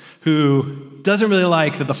 who doesn't really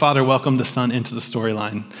like that the father welcomed the son into the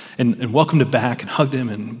storyline and welcomed him back and hugged him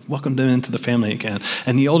and welcomed him into the family again.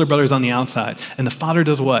 And the older brother's on the outside. And the father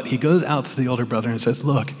does what? He goes out to the older brother and says,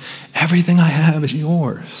 look, everything I have is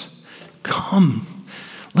yours. Come,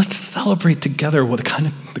 let's celebrate together the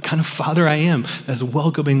kind of father I am as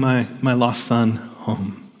welcoming my lost son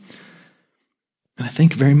home. And I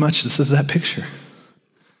think very much this is that picture.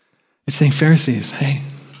 It's saying, Pharisees, hey,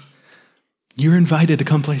 you're invited to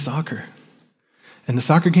come play soccer. And the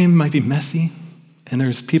soccer game might be messy, and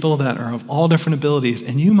there's people that are of all different abilities,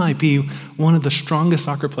 and you might be one of the strongest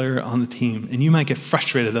soccer players on the team, and you might get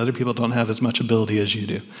frustrated that other people don't have as much ability as you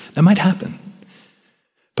do. That might happen.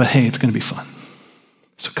 But hey, it's going to be fun.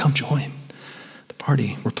 So come join the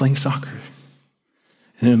party. We're playing soccer.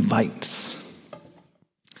 And it invites.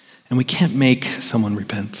 And we can't make someone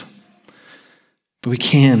repent. But we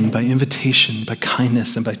can, by invitation, by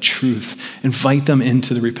kindness, and by truth, invite them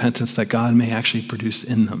into the repentance that God may actually produce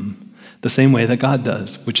in them, the same way that God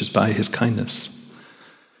does, which is by his kindness.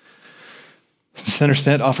 Center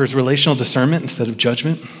Set offers relational discernment instead of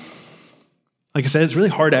judgment. Like I said, it's really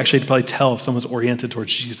hard actually to probably tell if someone's oriented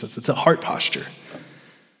towards Jesus. It's a heart posture.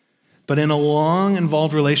 But in a long,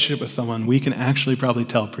 involved relationship with someone, we can actually probably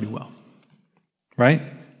tell pretty well, right?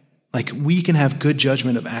 We can have good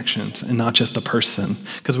judgment of actions and not just the person,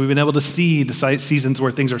 because we've been able to see the seasons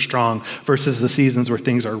where things are strong versus the seasons where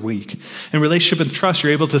things are weak. In relationship and trust,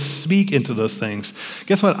 you're able to speak into those things.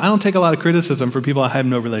 Guess what? I don't take a lot of criticism for people I have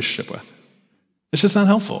no relationship with. It's just not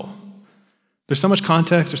helpful. There's so much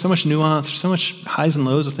context, there's so much nuance, there's so much highs and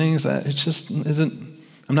lows of things that it just isn't,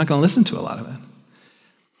 I'm not going to listen to a lot of it.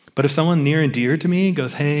 But if someone near and dear to me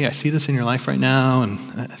goes, hey, I see this in your life right now, and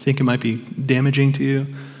I think it might be damaging to you,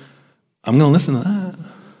 I'm going to listen to that.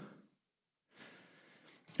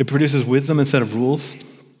 It produces wisdom instead of rules.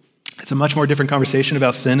 It's a much more different conversation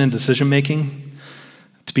about sin and decision-making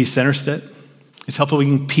to be center set. It's helpful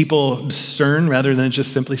when people discern rather than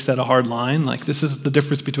just simply set a hard line. This is the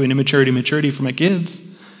difference between immaturity and maturity for my kids.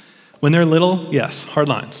 When they're little, yes, hard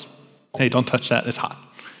lines. Hey, don't touch that, it's hot,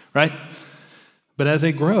 right? But as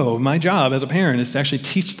they grow, my job as a parent is to actually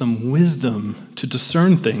teach them wisdom to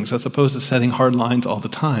discern things as opposed to setting hard lines all the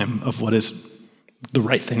time of what is the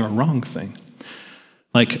right thing or wrong thing.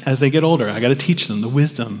 Like, as they get older, I got to teach them the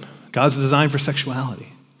wisdom. God's design for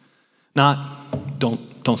sexuality. Not,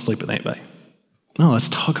 don't sleep with anybody. No, let's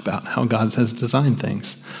talk about how God has designed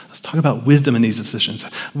things. Let's talk about wisdom in these decisions.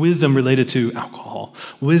 Wisdom related to alcohol.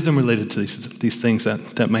 Wisdom related to these things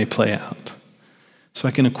that may play out. So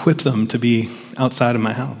I can equip them to be outside of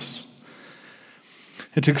my house.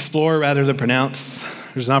 And to explore rather than pronounce.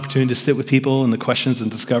 There's an opportunity to sit with people in the questions and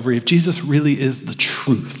discovery. If Jesus really is the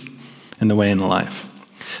truth in the way in life,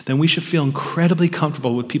 then we should feel incredibly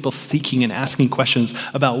comfortable with people seeking and asking questions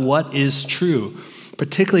about what is true,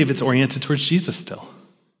 particularly if it's oriented towards Jesus still.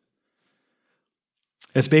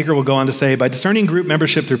 As Baker will go on to say, by discerning group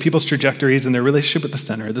membership through people's trajectories and their relationship with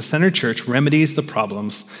the center church remedies the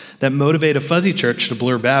problems that motivate a fuzzy church to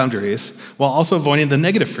blur boundaries while also avoiding the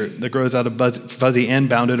negative fruit that grows out of fuzzy and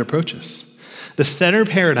bounded approaches. The center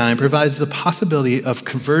paradigm provides the possibility of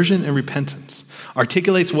conversion and repentance,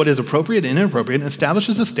 articulates what is appropriate and inappropriate, and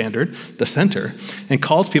establishes a standard, the center, and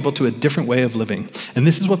calls people to a different way of living. And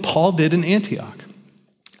this is what Paul did in Antioch.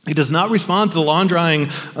 He does not respond to the lawn drawing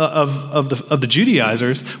of the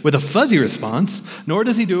Judaizers with a fuzzy response, nor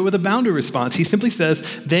does he do it with a boundary response. He simply says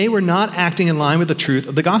they were not acting in line with the truth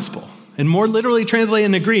of the gospel. And more literally translated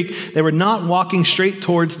into Greek, they were not walking straight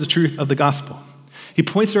towards the truth of the gospel. He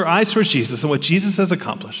points their eyes towards Jesus and what Jesus has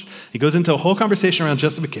accomplished. He goes into a whole conversation around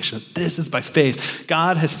justification. This is by faith.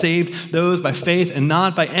 God has saved those by faith and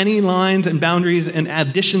not by any lines and boundaries and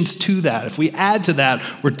additions to that. If we add to that,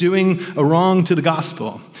 we're doing a wrong to the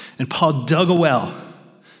gospel. And Paul dug a well.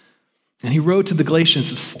 And he wrote to the Galatians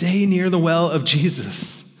to stay near the well of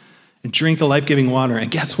Jesus and drink the life-giving water. And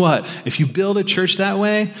guess what? If you build a church that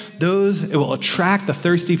way, it will attract the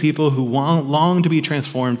thirsty people who long to be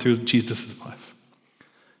transformed through Jesus' life.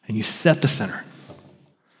 And you set the center.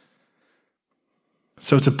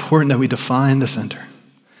 So it's important that we define the center.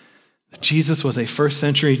 That Jesus was a first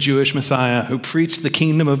century Jewish Messiah who preached the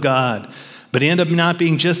kingdom of God, but he ended up not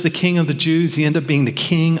being just the king of the Jews, he ended up being the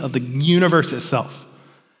king of the universe itself.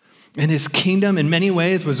 And his kingdom in many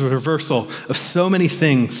ways was a reversal of so many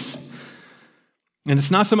things. And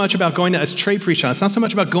it's not so much about going to, as Trey preached on, it's not so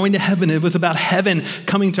much about going to heaven. It was about heaven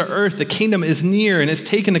coming to earth. The kingdom is near and it's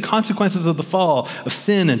taken the consequences of the fall, of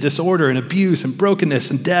sin and disorder and abuse and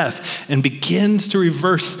brokenness and death, and begins to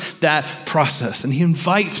reverse that process. And he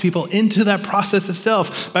invites people into that process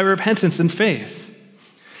itself by repentance and faith.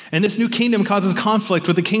 And this new kingdom causes conflict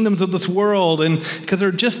with the kingdoms of this world, and because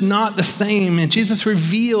they're just not the same. And Jesus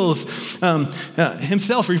reveals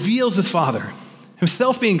himself, reveals his Father.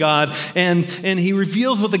 Himself being God, and he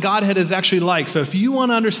reveals what the Godhead is actually like. So if you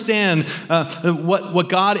want to understand what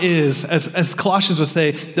God is, as Colossians would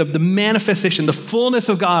say, the manifestation, the fullness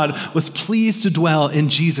of God was pleased to dwell in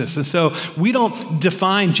Jesus. And so we don't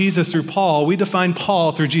define Jesus through Paul. We define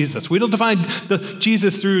Paul through Jesus. We don't define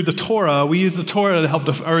Jesus through the Torah. We use the Torah to help,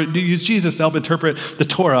 or use Jesus to help interpret the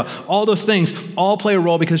Torah. All those things all play a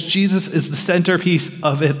role because Jesus is the centerpiece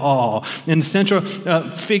of it all, and the central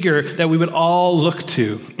figure that we would all look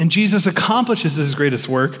to. And Jesus accomplishes his greatest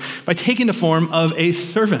work by taking the form of a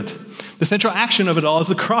servant. The central action of it all is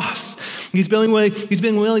the cross. He's been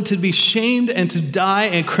willing to be shamed and to die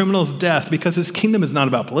a criminal's death because his kingdom is not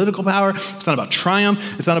about political power. It's not about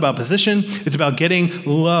triumph. It's not about position. It's about getting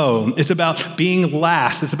low. It's about being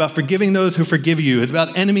last. It's about forgiving those who forgive you. It's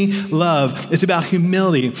about enemy love. It's about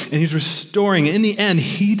humility. And he's restoring. In the end,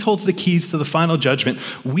 he holds the keys to the final judgment.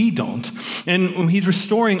 We don't. And he's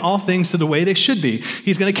restoring all things to the way they should be.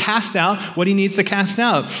 He's going to cast out what he needs to cast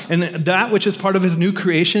out. And that which is part of his new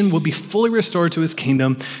creation will be fully restored to his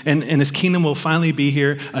kingdom, and his kingdom will finally be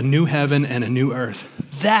here, a new heaven and a new earth.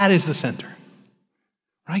 That is the center,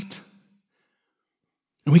 right?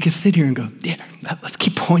 And we can sit here and go, yeah, let's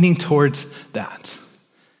keep pointing towards that.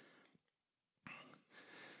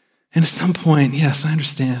 And at some point, yes, I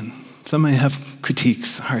understand. Some may have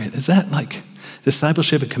critiques. All right, is that like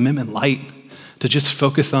discipleship and commitment light to just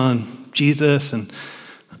focus on Jesus and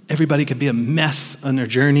everybody could be a mess on their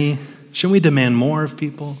journey? Shouldn't we demand more of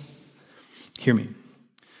people? Hear me.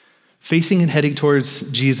 Facing and heading towards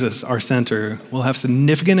Jesus, our center, will have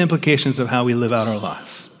significant implications of how we live out our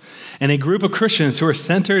lives. And a group of Christians who are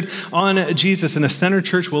centered on Jesus in a center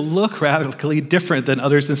church will look radically different than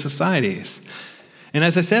others in societies. And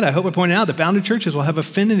as I said, I hope I pointed out that bounded churches will have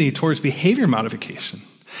affinity towards behavior modification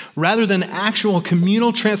rather than actual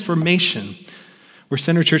communal transformation, where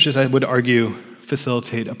center churches, I would argue,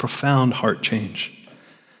 facilitate a profound heart change.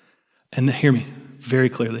 And hear me very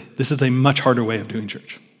clearly, this is a much harder way of doing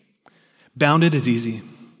church. Bounded is easy.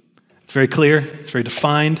 It's very clear. It's very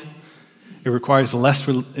defined. It requires less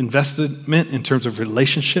investment in terms of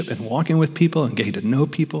relationship and walking with people and getting to know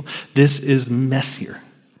people. This is messier.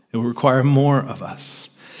 It will require more of us.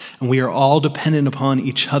 And we are all dependent upon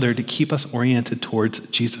each other to keep us oriented towards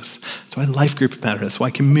Jesus. That's why life group matters. That's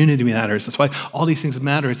why community matters. That's why all these things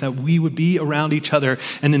matter, is that we would be around each other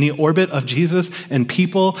and in the orbit of Jesus and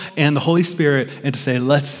people and the Holy Spirit, and to say,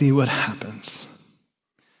 let's see what happens.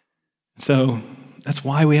 So that's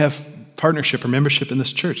why we have partnership or membership in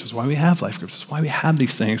this church. That's why we have life groups. That's why we have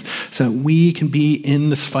these things, so that we can be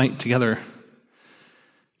in this fight together.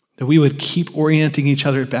 That we would keep orienting each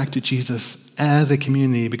other back to Jesus as a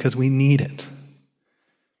community, because we need it.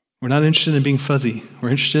 We're not interested in being fuzzy. We're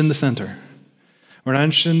interested in the center. We're not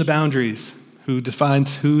interested in the boundaries, who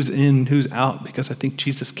defines who's in, who's out, because I think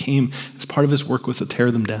Jesus came as part of his work was to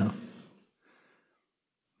tear them down.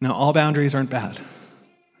 Now, all boundaries aren't bad,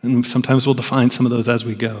 and sometimes we'll define some of those as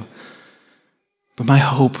we go. But my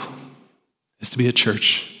hope is to be a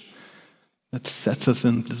church that sets us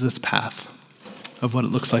in this path of what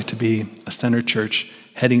it looks like to be a centered church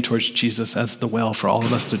heading towards Jesus as the well for all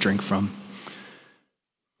of us to drink from.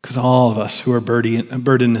 Because all of us who are burdened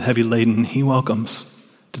and heavy laden, he welcomes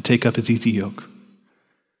to take up his easy yoke.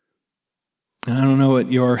 And I don't know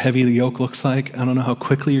what your heavy yoke looks like. I don't know how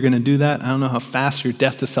quickly you're going to do that. I don't know how fast your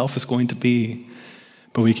death to self is going to be.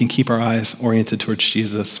 But we can keep our eyes oriented towards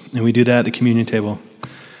Jesus. And we do that at the communion table,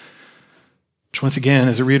 which once again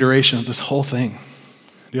is a reiteration of this whole thing.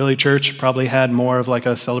 The early church probably had more of like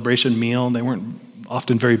a celebration meal. They weren't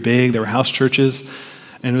often very big. They were house churches.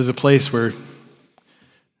 And it was a place where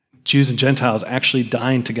Jews and Gentiles actually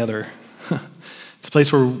dined together. It's a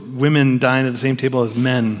place where women dined at the same table as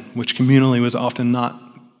men, which communally was often not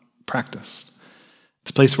practiced.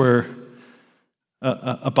 It's a place where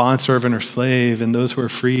a bondservant or slave and those who are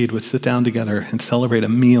freed would sit down together and celebrate a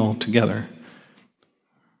meal together.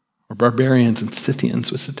 Or barbarians and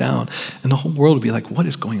Scythians would sit down, and the whole world would be like, what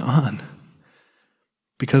is going on?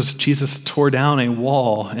 Because Jesus tore down a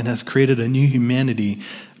wall and has created a new humanity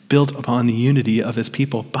built upon the unity of his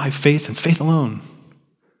people by faith and faith alone.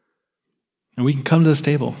 And we can come to this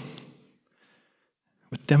table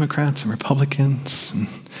with Democrats and Republicans and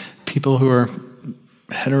people who are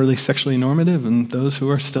heterosexually normative and those who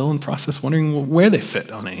are still in process wondering where they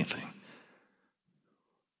fit on anything.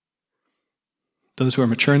 Those who are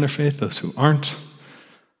mature in their faith, those who aren't,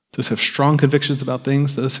 those who have strong convictions about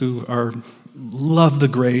things, those who love the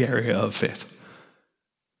gray area of faith.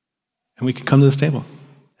 And we can come to this table.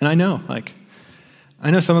 And I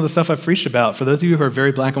know some of the stuff I've preached about. For those of you who are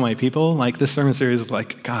very black and white people, like this sermon series is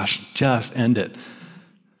like, gosh, just end it.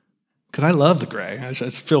 Because I love the gray. I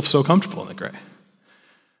just feel so comfortable in the gray.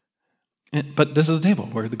 But this is a table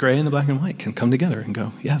where the gray and the black and white can come together and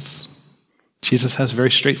go, yes, Jesus has very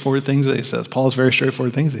straightforward things that he says. Paul has very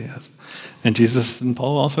straightforward things he has. And Jesus and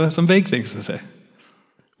Paul also have some vague things to say.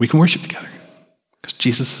 We can worship together because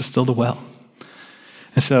Jesus is still the well.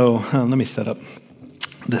 And so let me set up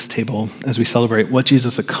this table as we celebrate what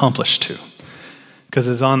Jesus accomplished too. Because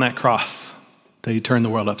it's on that cross that he turned the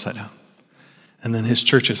world upside down. And then his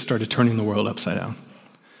churches started turning the world upside down.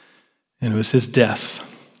 And it was his death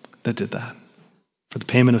that did that, for the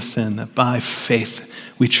payment of sin, that by faith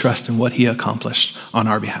we trust in what he accomplished on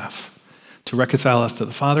our behalf, to reconcile us to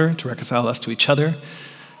the Father, to reconcile us to each other,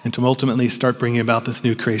 and to ultimately start bringing about this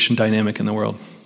new creation dynamic in the world.